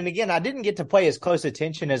notice it. And again, I didn't get to pay as close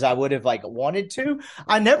attention as I would have wanted to.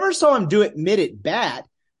 I never saw him do it mid at bat.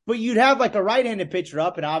 But you'd have a right-handed pitcher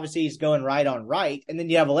up, and obviously he's going right on right. And then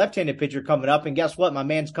you have a left-handed pitcher coming up, and guess what? My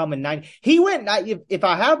man's coming 9. He went, if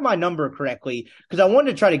I have my number correctly, because I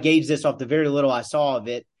wanted to try to gauge this off the very little I saw of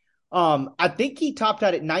it. I think he topped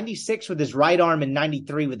out at 96 with his right arm and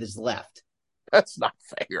 93 with his left. That's not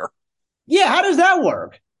fair. Yeah, how does that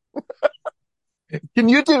work? Can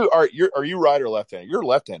you do? Are you right or left-handed? You're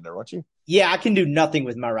left-hander, aren't you? Yeah, I can do nothing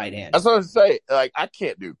with my right hand. That's what I was saying. I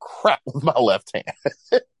can't do crap with my left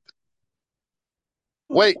hand.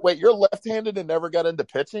 Wait, you're left-handed and never got into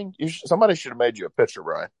pitching? Somebody should have made you a pitcher,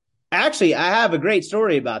 Brian. Actually, I have a great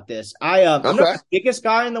story about this. I'm not the biggest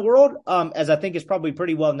guy in the world, as I think is probably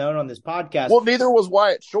pretty well known on this podcast. Well, neither was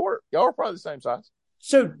Wyatt Short. Y'all are probably the same size.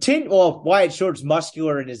 So Wyatt Short's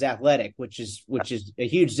muscular and is athletic, which is a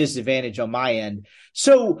huge disadvantage on my end.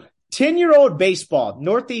 So 10-year-old baseball,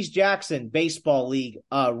 Northeast Jackson Baseball League,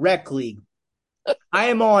 rec league. I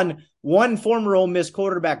am on one former Ole Miss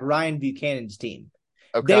quarterback, Ryan Buchanan's team.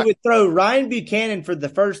 Okay. They would throw Ryan Buchanan for the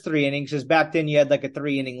first 3 innings because back then you had a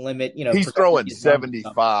 3-inning limit. He's throwing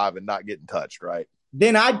 75 and not getting touched, right?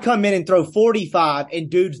 Then I'd come in and throw 45, and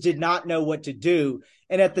dudes did not know what to do.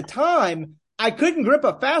 And at the time, I couldn't grip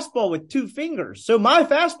a fastball with 2 fingers. So my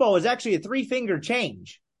fastball was actually a 3-finger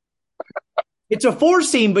change. It's a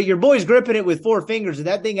 4-seam, but your boy's gripping it with 4 fingers, and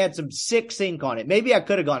that thing had some sick sink on it. Maybe I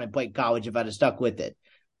could have gone and played college if I'd have stuck with it.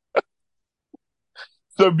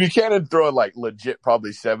 So Buchanan throwing legit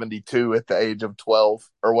probably 72 at the age of 12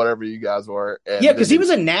 or whatever you guys were. And yeah, because he was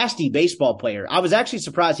a nasty baseball player. I was actually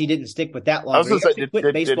surprised he didn't stick with that long. I was going to say,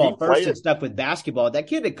 quit baseball first and stuck with basketball. That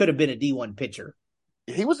kid could have been a D1 pitcher.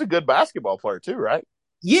 He was a good basketball player too, right?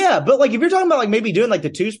 Yeah, but if you're talking about maybe doing the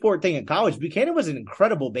 2-sport thing in college, Buchanan was an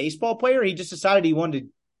incredible baseball player. He just decided he wanted to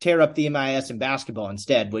tear up the MIS in basketball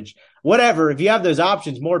instead, which whatever. If you have those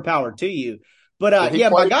options, more power to you. But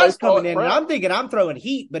my guy's coming in, and I'm thinking I'm throwing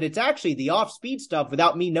heat, but it's actually the off-speed stuff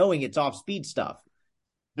without me knowing it's off-speed stuff.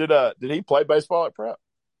 Did he play baseball at prep?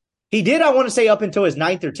 He did, I want to say, up until his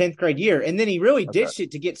 9th or 10th grade year. And then he really ditched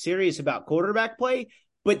it to get serious about quarterback play,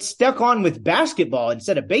 but stuck on with basketball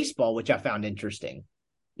instead of baseball, which I found interesting.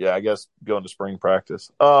 Yeah, I guess going to spring practice.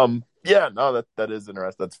 Yeah, no, that is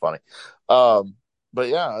interesting. That's funny. But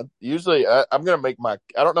yeah, usually I'm going to make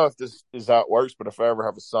I don't know if this is how it works, but if I ever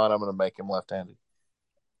have a son, I'm going to make him left-handed.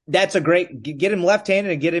 That's a great get him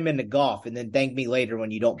left-handed and get him into golf, and then thank me later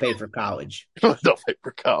when you don't pay for college. Don't pay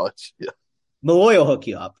for college. Yeah. Malloy will hook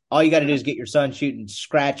you up. All you got to do is get your son shooting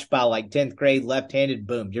scratch by like 10th grade, left-handed.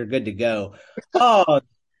 Boom, you're good to go.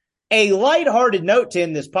 A lighthearted note to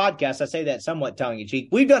end this podcast. I say that somewhat tongue-in-cheek.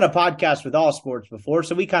 We've done a podcast with all sports before,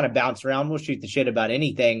 so we kind of bounce around. We'll shoot the shit about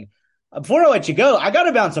anything. Before I let you go, I got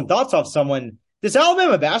to bounce some thoughts off someone. This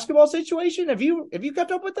Alabama basketball situation, have you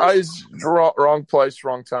kept up with this? I was wrong place,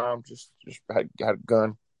 wrong time. Just had a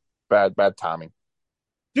gun. Bad timing.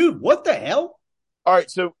 Dude, what the hell? All right,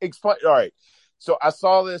 so explain. All right, so I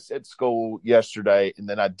saw this at school yesterday, and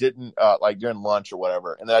then I didn't like during lunch or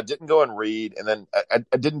whatever, and then I didn't go and read, and then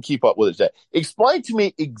I didn't keep up with it today. Explain to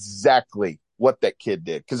me exactly what that kid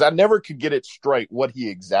did, because I never could get it straight what he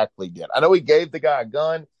exactly did. I know he gave the guy a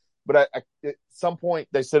gun, but at some point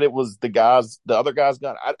they said it was the other guy's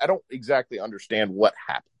gun. I don't exactly understand what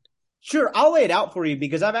happened. Sure, I'll lay it out for you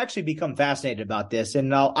because I've actually become fascinated about this,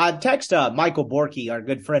 and I text Michael Borky, our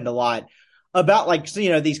good friend, a lot about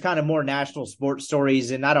these kind of more national sports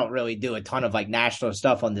stories. And I don't really do a ton of like national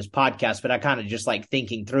stuff on this podcast, but I kind of just like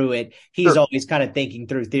thinking through it. He's always kind of thinking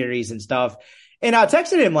through theories and stuff. And I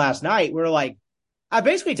texted him last night. I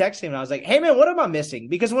basically texted him and I was like, hey man, what am I missing?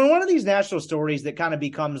 Because when one of these national stories that kind of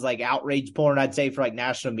becomes like outrage porn, I'd say for like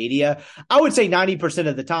national media, I would say 90%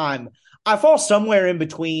 of the time I fall somewhere in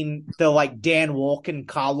between the like Dan Wolken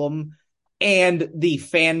column and the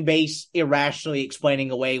fan base irrationally explaining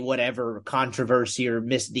away whatever controversy or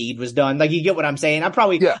misdeed was done. Like, you get what I'm saying? I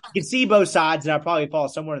can see both sides, and I probably fall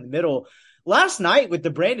somewhere in the middle. Last night with the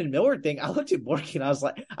Brandon Miller thing, I looked at Borky and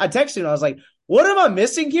I texted him, I was like, what am I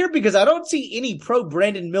missing here? Because I don't see any pro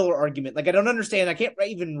Brandon Miller argument. Like, I don't understand. I can't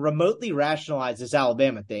even remotely rationalize this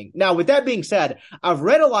Alabama thing. Now, with that being said, I've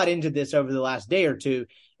read a lot into this over the last day or two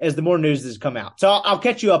as the more news has come out. So I'll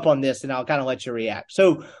catch you up on this and I'll kind of let you react.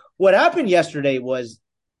 So what happened yesterday was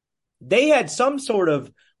they had some sort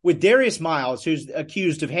of, with Darius Miles, who's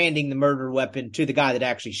accused of handing the murder weapon to the guy that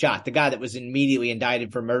actually shot, the guy that was immediately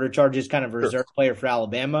indicted for murder charges, kind of a reserve player for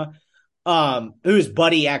Alabama, whose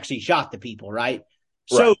buddy actually shot the people, right?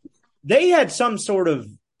 So they had some sort of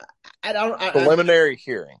preliminary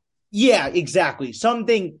hearing. Yeah, exactly.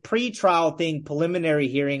 Something pre-trial thing, preliminary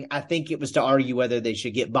hearing. I think it was to argue whether they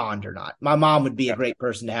should get bond or not. My mom would be a great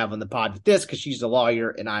person to have on the pod with this because she's a lawyer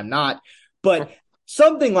and I'm not. But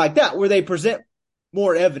something like that where they present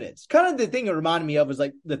more evidence. Kind of the thing it reminded me of was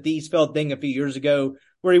like the Thiesfeld thing a few years ago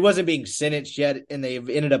where he wasn't being sentenced yet and they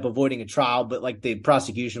ended up avoiding a trial. But like the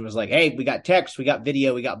prosecution was like, hey, we got text, we got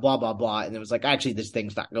video, we got blah, blah, blah. And it was like, actually, this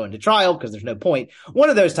thing's not going to trial because there's no point.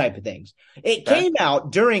 One of those type of things. It came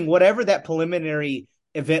out during whatever that preliminary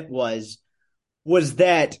event was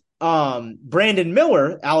that Brandon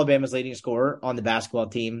Miller, Alabama's leading scorer on the basketball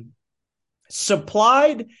team,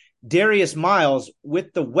 supplied Darius Miles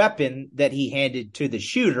with the weapon that he handed to the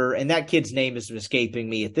shooter. And that kid's name is escaping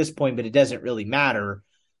me at this point, but it doesn't really matter.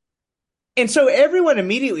 And so everyone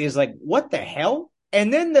immediately is like, what the hell?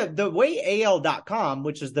 And then the way AL.com,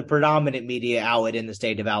 which is the predominant media outlet in the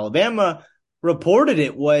state of Alabama, reported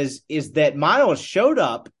it is that Miller showed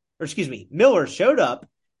up,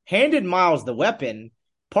 handed Miles the weapon,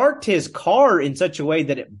 parked his car in such a way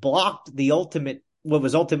that it blocked what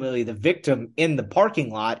was ultimately the victim in the parking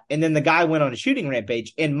lot. And then the guy went on a shooting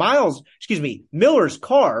rampage and Miller's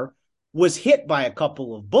car was hit by a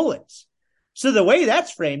couple of bullets. So the way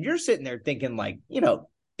that's framed, you're sitting there thinking like,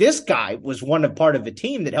 this guy was part of a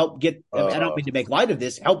team that helped get, I don't mean to make light of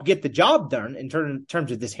this, helped get the job done in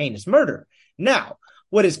terms of this heinous murder. Now,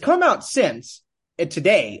 what has come out since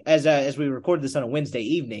today, as we record this on a Wednesday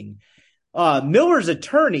evening, Miller's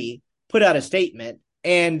attorney put out a statement.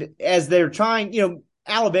 And as they're trying,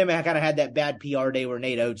 Alabama kind of had that bad PR day where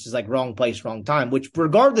Nate Oates is like wrong place, wrong time, which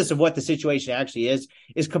regardless of what the situation actually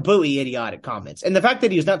is completely idiotic comments. And the fact that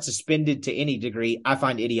he was not suspended to any degree, I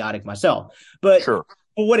find idiotic myself. But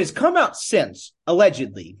what has come out since,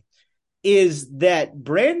 allegedly, is that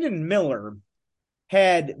Brandon Miller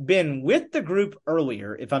had been with the group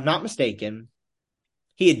earlier, if I'm not mistaken.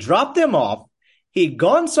 He had dropped them off. He had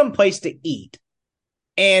gone someplace to eat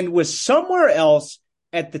and was somewhere else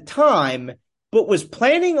at the time, but was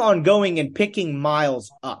planning on going and picking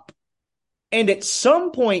Miles up. And at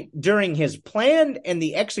some point during his plan and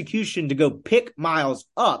the execution to go pick Miles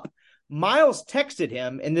up, Miles texted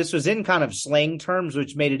him, and this was in kind of slang terms,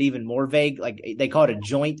 which made it even more vague. Like they called a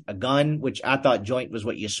joint a gun, which I thought joint was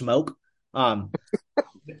what you smoke. I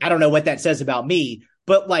don't know what that says about me,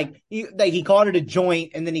 but like he called it a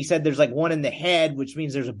joint, and then he said there's like one in the head, which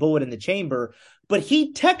means there's a bullet in the chamber. But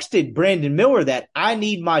he texted Brandon Miller that I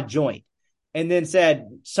need my joint. and then said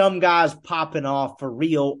some guy's popping off for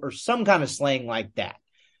real or some kind of slang like that.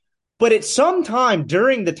 But at some time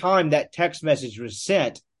during the time that text message was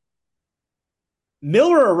sent,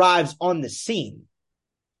 Miller arrives on the scene.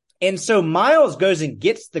 And so Miles goes and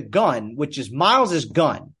gets the gun, which is Miles's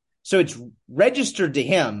gun. So it's registered to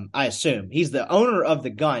him, I assume. He's the owner of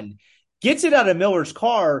the gun. Gets it out of Miller's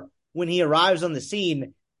car when he arrives on the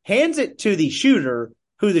scene, hands it to the shooter,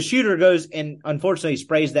 who the shooter goes and unfortunately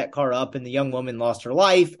sprays that car up, and the young woman lost her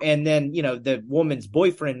life. And then, the woman's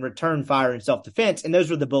boyfriend returned fire in self-defense, and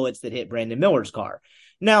those were the bullets that hit Brandon Miller's car.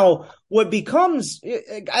 Now, what becomes,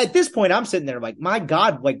 at this point, I'm sitting there like, my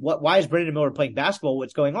God, like, why is Brandon Miller playing basketball?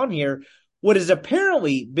 What's going on here? What has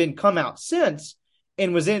apparently been come out since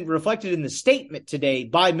and was reflected in the statement today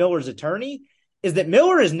by Miller's attorney is that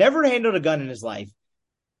Miller has never handled a gun in his life.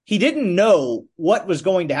 He didn't know what was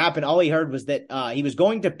going to happen. All he heard was that he was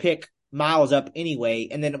going to pick Miles up anyway.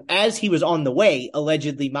 And then as he was on the way,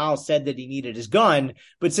 allegedly Miles said that he needed his gun.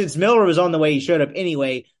 But since Miller was on the way, he showed up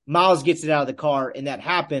anyway. Miles gets it out of the car and that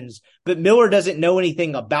happens. But Miller doesn't know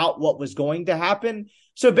anything about what was going to happen.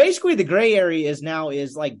 So basically the gray area is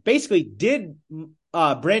like, basically, did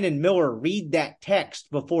Brandon Miller read that text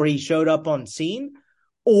before he showed up on scene?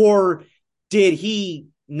 Or did he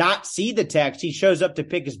not see the text? He shows up to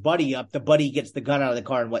pick his buddy up. The buddy gets the gun out of the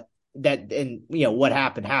car, and what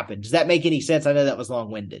happened. Does that make any sense? I know that was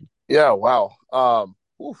long-winded. Yeah. Wow.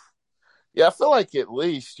 Yeah, I feel like at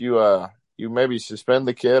least you maybe suspend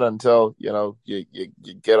the kid until you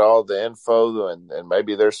get all the info and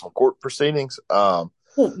maybe there's some court proceedings. Well,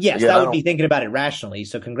 yes, that would be thinking about it rationally.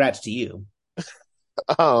 So congrats to you.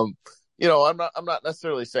 I'm not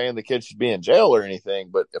necessarily saying the kid should be in jail or anything,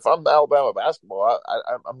 but if I'm Alabama basketball,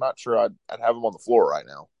 I'm not sure I'd have him on the floor right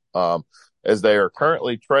now. As they are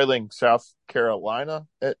currently trailing South Carolina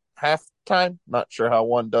at halftime. Not sure how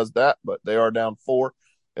one does that, but they are down 4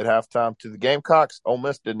 at halftime to the Gamecocks. Ole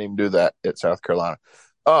Miss didn't even do that at South Carolina.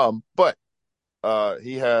 But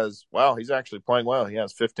he's actually playing well. He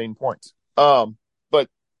has 15 points. But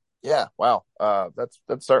yeah, wow. That's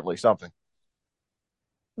certainly something.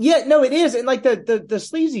 Yeah, no, it is. And like the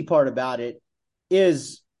sleazy part about it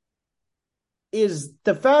is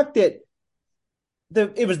the fact that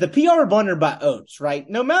it was the PR blunder by Oates, right?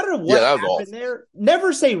 No matter what happened there,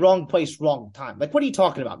 never say wrong place, wrong time. Like, what are you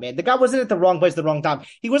talking about, man? The guy wasn't at the wrong place, the wrong time.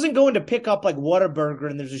 He wasn't going to pick up like Whataburger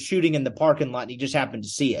and there's a shooting in the parking lot and he just happened to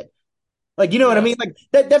see it. Like, you know what I mean? Like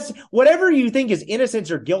that's whatever you think is innocence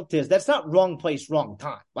or guilt is, that's not wrong place, wrong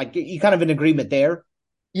time. Like, you kind of in agreement there?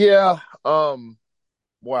 Yeah.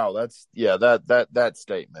 Wow. That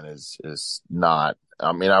statement is not,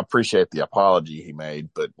 I mean, I appreciate the apology he made,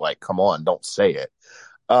 but like, come on, don't say it.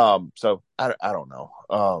 So I don't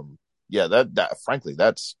know. That frankly,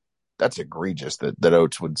 that's egregious that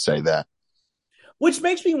Oates would say that. Which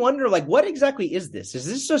makes me wonder, like, what exactly is this? Is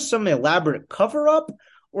this just some elaborate cover up,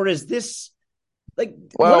 or is this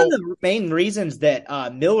one of the main reasons that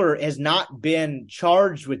Miller has not been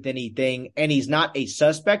charged with anything and he's not a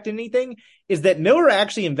suspect in anything is that Miller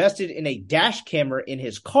actually invested in a dash camera in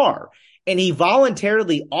his car. And he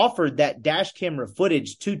voluntarily offered that dash camera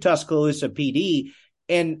footage to Tuscaloosa PD.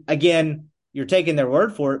 And again, you're taking their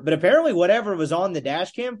word for it, but apparently whatever was on the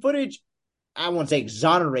dash cam footage, I won't say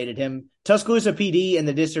exonerated him. Tuscaloosa PD and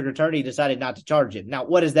the district attorney decided not to charge him. Now,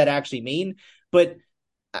 what does that actually mean? But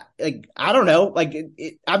I don't know. Like,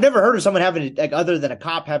 I've never heard of someone having, like, other than a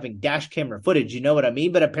cop having dash camera footage. You know what I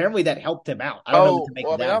mean? But apparently that helped him out. I don't know what to make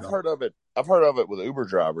of that. I've heard of it. I've heard of it with Uber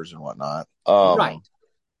drivers and whatnot. Right.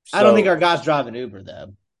 So, I don't think our guy's driving Uber,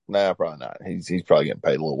 though. Nah, probably not. He's probably getting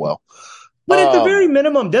paid a little well. But at the very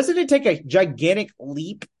minimum, doesn't it take a gigantic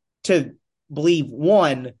leap to believe,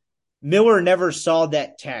 one, Miller never saw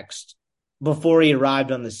that text before he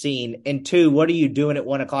arrived on the scene, and two, what are you doing at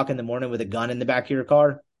 1 o'clock in the morning with a gun in the back of your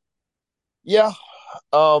car? Yeah.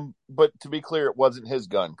 But to be clear, it wasn't his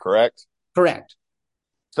gun, correct? Correct.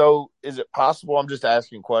 So is it possible, I'm just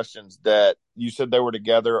asking questions, that you said they were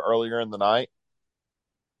together earlier in the night?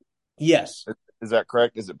 Yes. Is that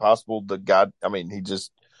correct? Is it possible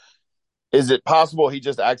is it possible he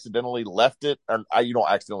just accidentally left it? Or you don't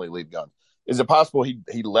accidentally leave guns. Is it possible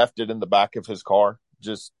he left it in the back of his car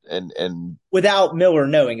just and without Miller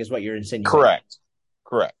knowing is what you're insinuating?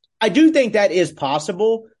 Correct. I do think that is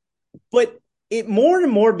possible, but it more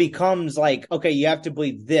and more becomes like, okay, you have to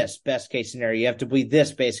believe this best case scenario. You have to believe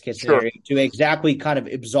this best case scenario to exactly kind of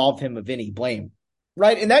absolve him of any blame.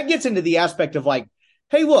 Right. And that gets into the aspect of like,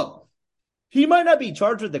 hey, look, he might not be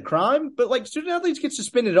charged with the crime, but like student athletes get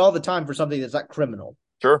suspended all the time for something that's not criminal.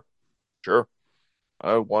 Sure.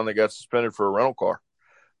 One that got suspended for a rental car.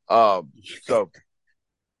 So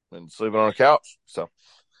and sleeping on a couch. So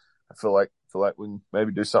I feel like we can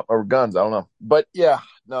maybe do something over guns. I don't know, but yeah,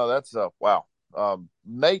 no, that's wow.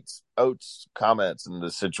 Nate Oates' comments in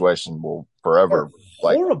this situation will forever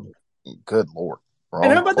horrible. Good Lord.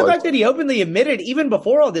 And how about the fact that he openly admitted, even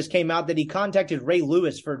before all this came out, that he contacted Ray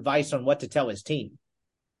Lewis for advice on what to tell his team?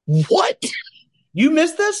 What? You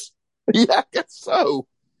missed this? Yeah, I guess so.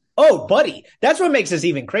 Oh, buddy, that's what makes this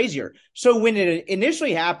even crazier. So when it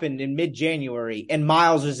initially happened in mid-January and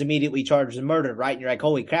Miles was immediately charged with murder, right? And you're like,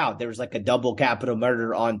 holy cow, there was like a double capital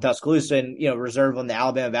murder on Tuscaloosa and, reserve on the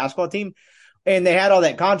Alabama basketball team. And they had all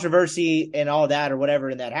that controversy and all that or whatever,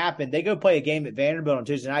 and that happened. They go play a game at Vanderbilt on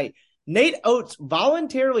Tuesday night. Nate Oates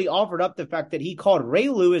voluntarily offered up the fact that he called Ray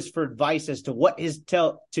Lewis for advice as to what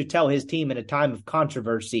to tell his team in a time of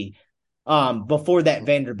controversy before that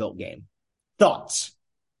Vanderbilt game. Thoughts?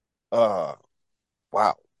 Wow.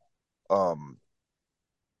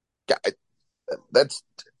 That's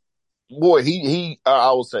boy.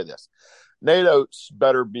 I will say this: Nate Oates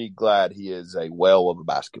better be glad he is a whale of a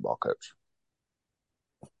basketball coach.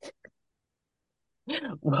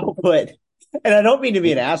 Well put. And I don't mean to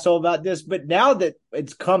be an asshole about this, but now that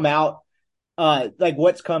it's come out, like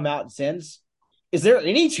what's come out since, is there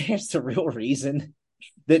any chance the real reason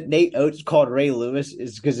that Nate Oates called Ray Lewis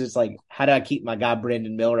is because it's like, how do I keep my guy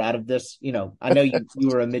Brandon Miller out of this? I know you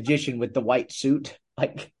were a magician with the white suit,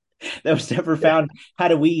 like that was never found. How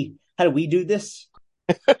do we do this?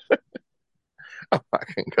 I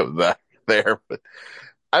can go there, but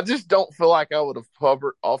I just don't feel like I would have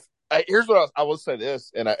covered off. Here's what I will say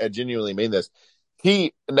this, and I genuinely mean this.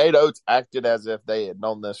 Nate Oates acted as if they had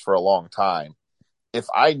known this for a long time. If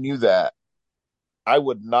I knew that, I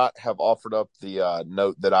would not have offered up the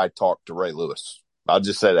note that I talked to Ray Lewis. I'll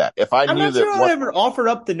just say that. If I'm not sure I ever offered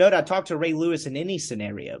up the note I talked to Ray Lewis in any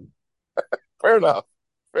scenario. Fair enough.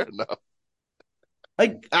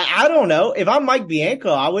 Like, I don't know. If I'm Mike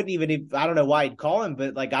Bianco, I wouldn't even, I don't know why he'd call him,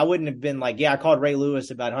 but like, I wouldn't have been like, yeah, I called Ray Lewis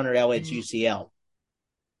about Hunter Elliott's UCL.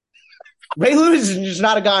 Ray Lewis is just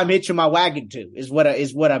not a guy I'm hitching my wagon to, is what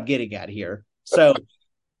I'm getting at here. So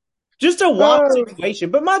just a wild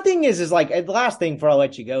situation. But my thing is like, the last thing before I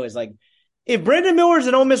let you go is like, if Brandon Miller's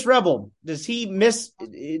an Ole Miss Rebel, does he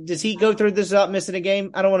go through this without missing a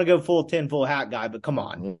game? I don't want to go full hat guy, but come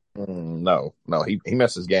on. No, he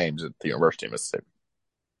misses games at the University of Mississippi.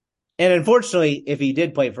 And unfortunately, if he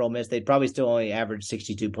did play for Ole Miss, they'd probably still only average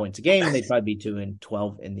 62 points a game, and they'd probably be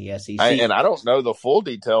 2-12 in the SEC. And I don't know the full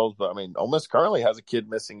details, but I mean, Ole Miss currently has a kid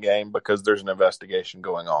missing game because there's an investigation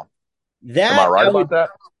going on. Am I right about that?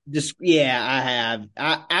 Yeah, I have.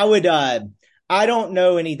 I would. I don't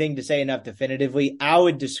know anything to say enough definitively. I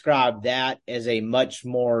would describe that as a much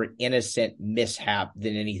more innocent mishap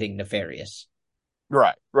than anything nefarious.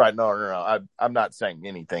 Right. No. I'm not saying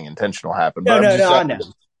anything intentional happened. No, I know.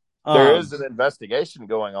 There is an investigation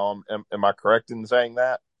going on. Am I correct in saying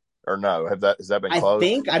that, or no? Has that been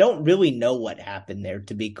closed? I don't really know what happened there,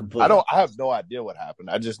 to be completely. I have no idea what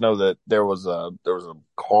happened. I just know that there was a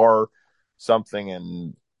car,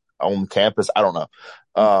 something on campus. I don't know.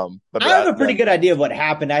 But I have a pretty good idea of what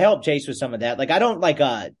happened. I helped Chase with some of that. Like, I don't like.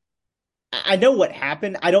 I know what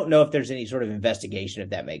happened. I don't know if there's any sort of investigation,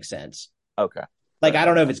 if that makes sense. Okay. Like, I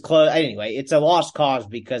don't know if it's closed. Anyway, it's a lost cause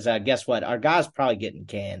because guess what? Our guy's probably getting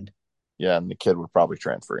canned. Yeah, and the kid would probably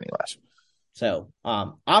transfer anyways. So,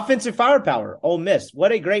 offensive firepower, Ole Miss.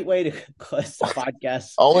 What a great way to close the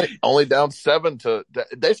podcast. only down 7 to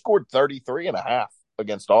 – they scored 33.5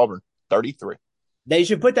 against Auburn. 33. They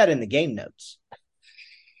should put that in the game notes.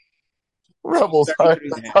 Rebels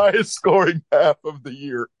highest scoring half of the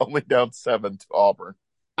year, only down 7 to Auburn.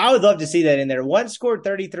 I would love to see that in there. One scored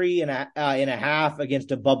 33 and a half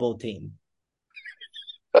against a bubble team.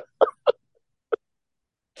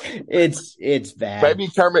 It's bad. Maybe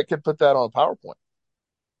Kermit could put that on PowerPoint.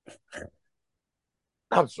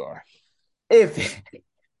 I'm sorry.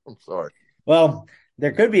 I'm sorry. Well,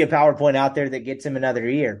 there could be a PowerPoint out there that gets him another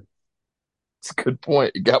year. It's a good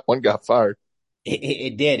point. One got fired.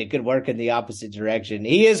 It did. It could work in the opposite direction.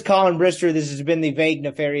 He is Colin Brister. This has been the vague,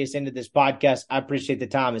 nefarious end of this podcast. I appreciate the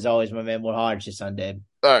time as always, my man. We'll holler at you Sunday.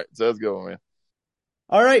 All right. Sounds good, man.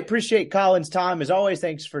 All right. Appreciate Colin's time. As always,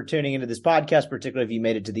 thanks for tuning into this podcast, particularly if you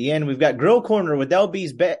made it to the end. We've got Grill Corner with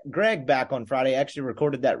LB's Greg back on Friday. Actually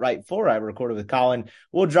recorded that right before I recorded with Colin.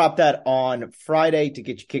 We'll drop that on Friday to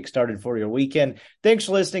get you kick-started for your weekend. Thanks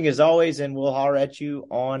for listening as always, and we'll holler at you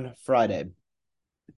on Friday.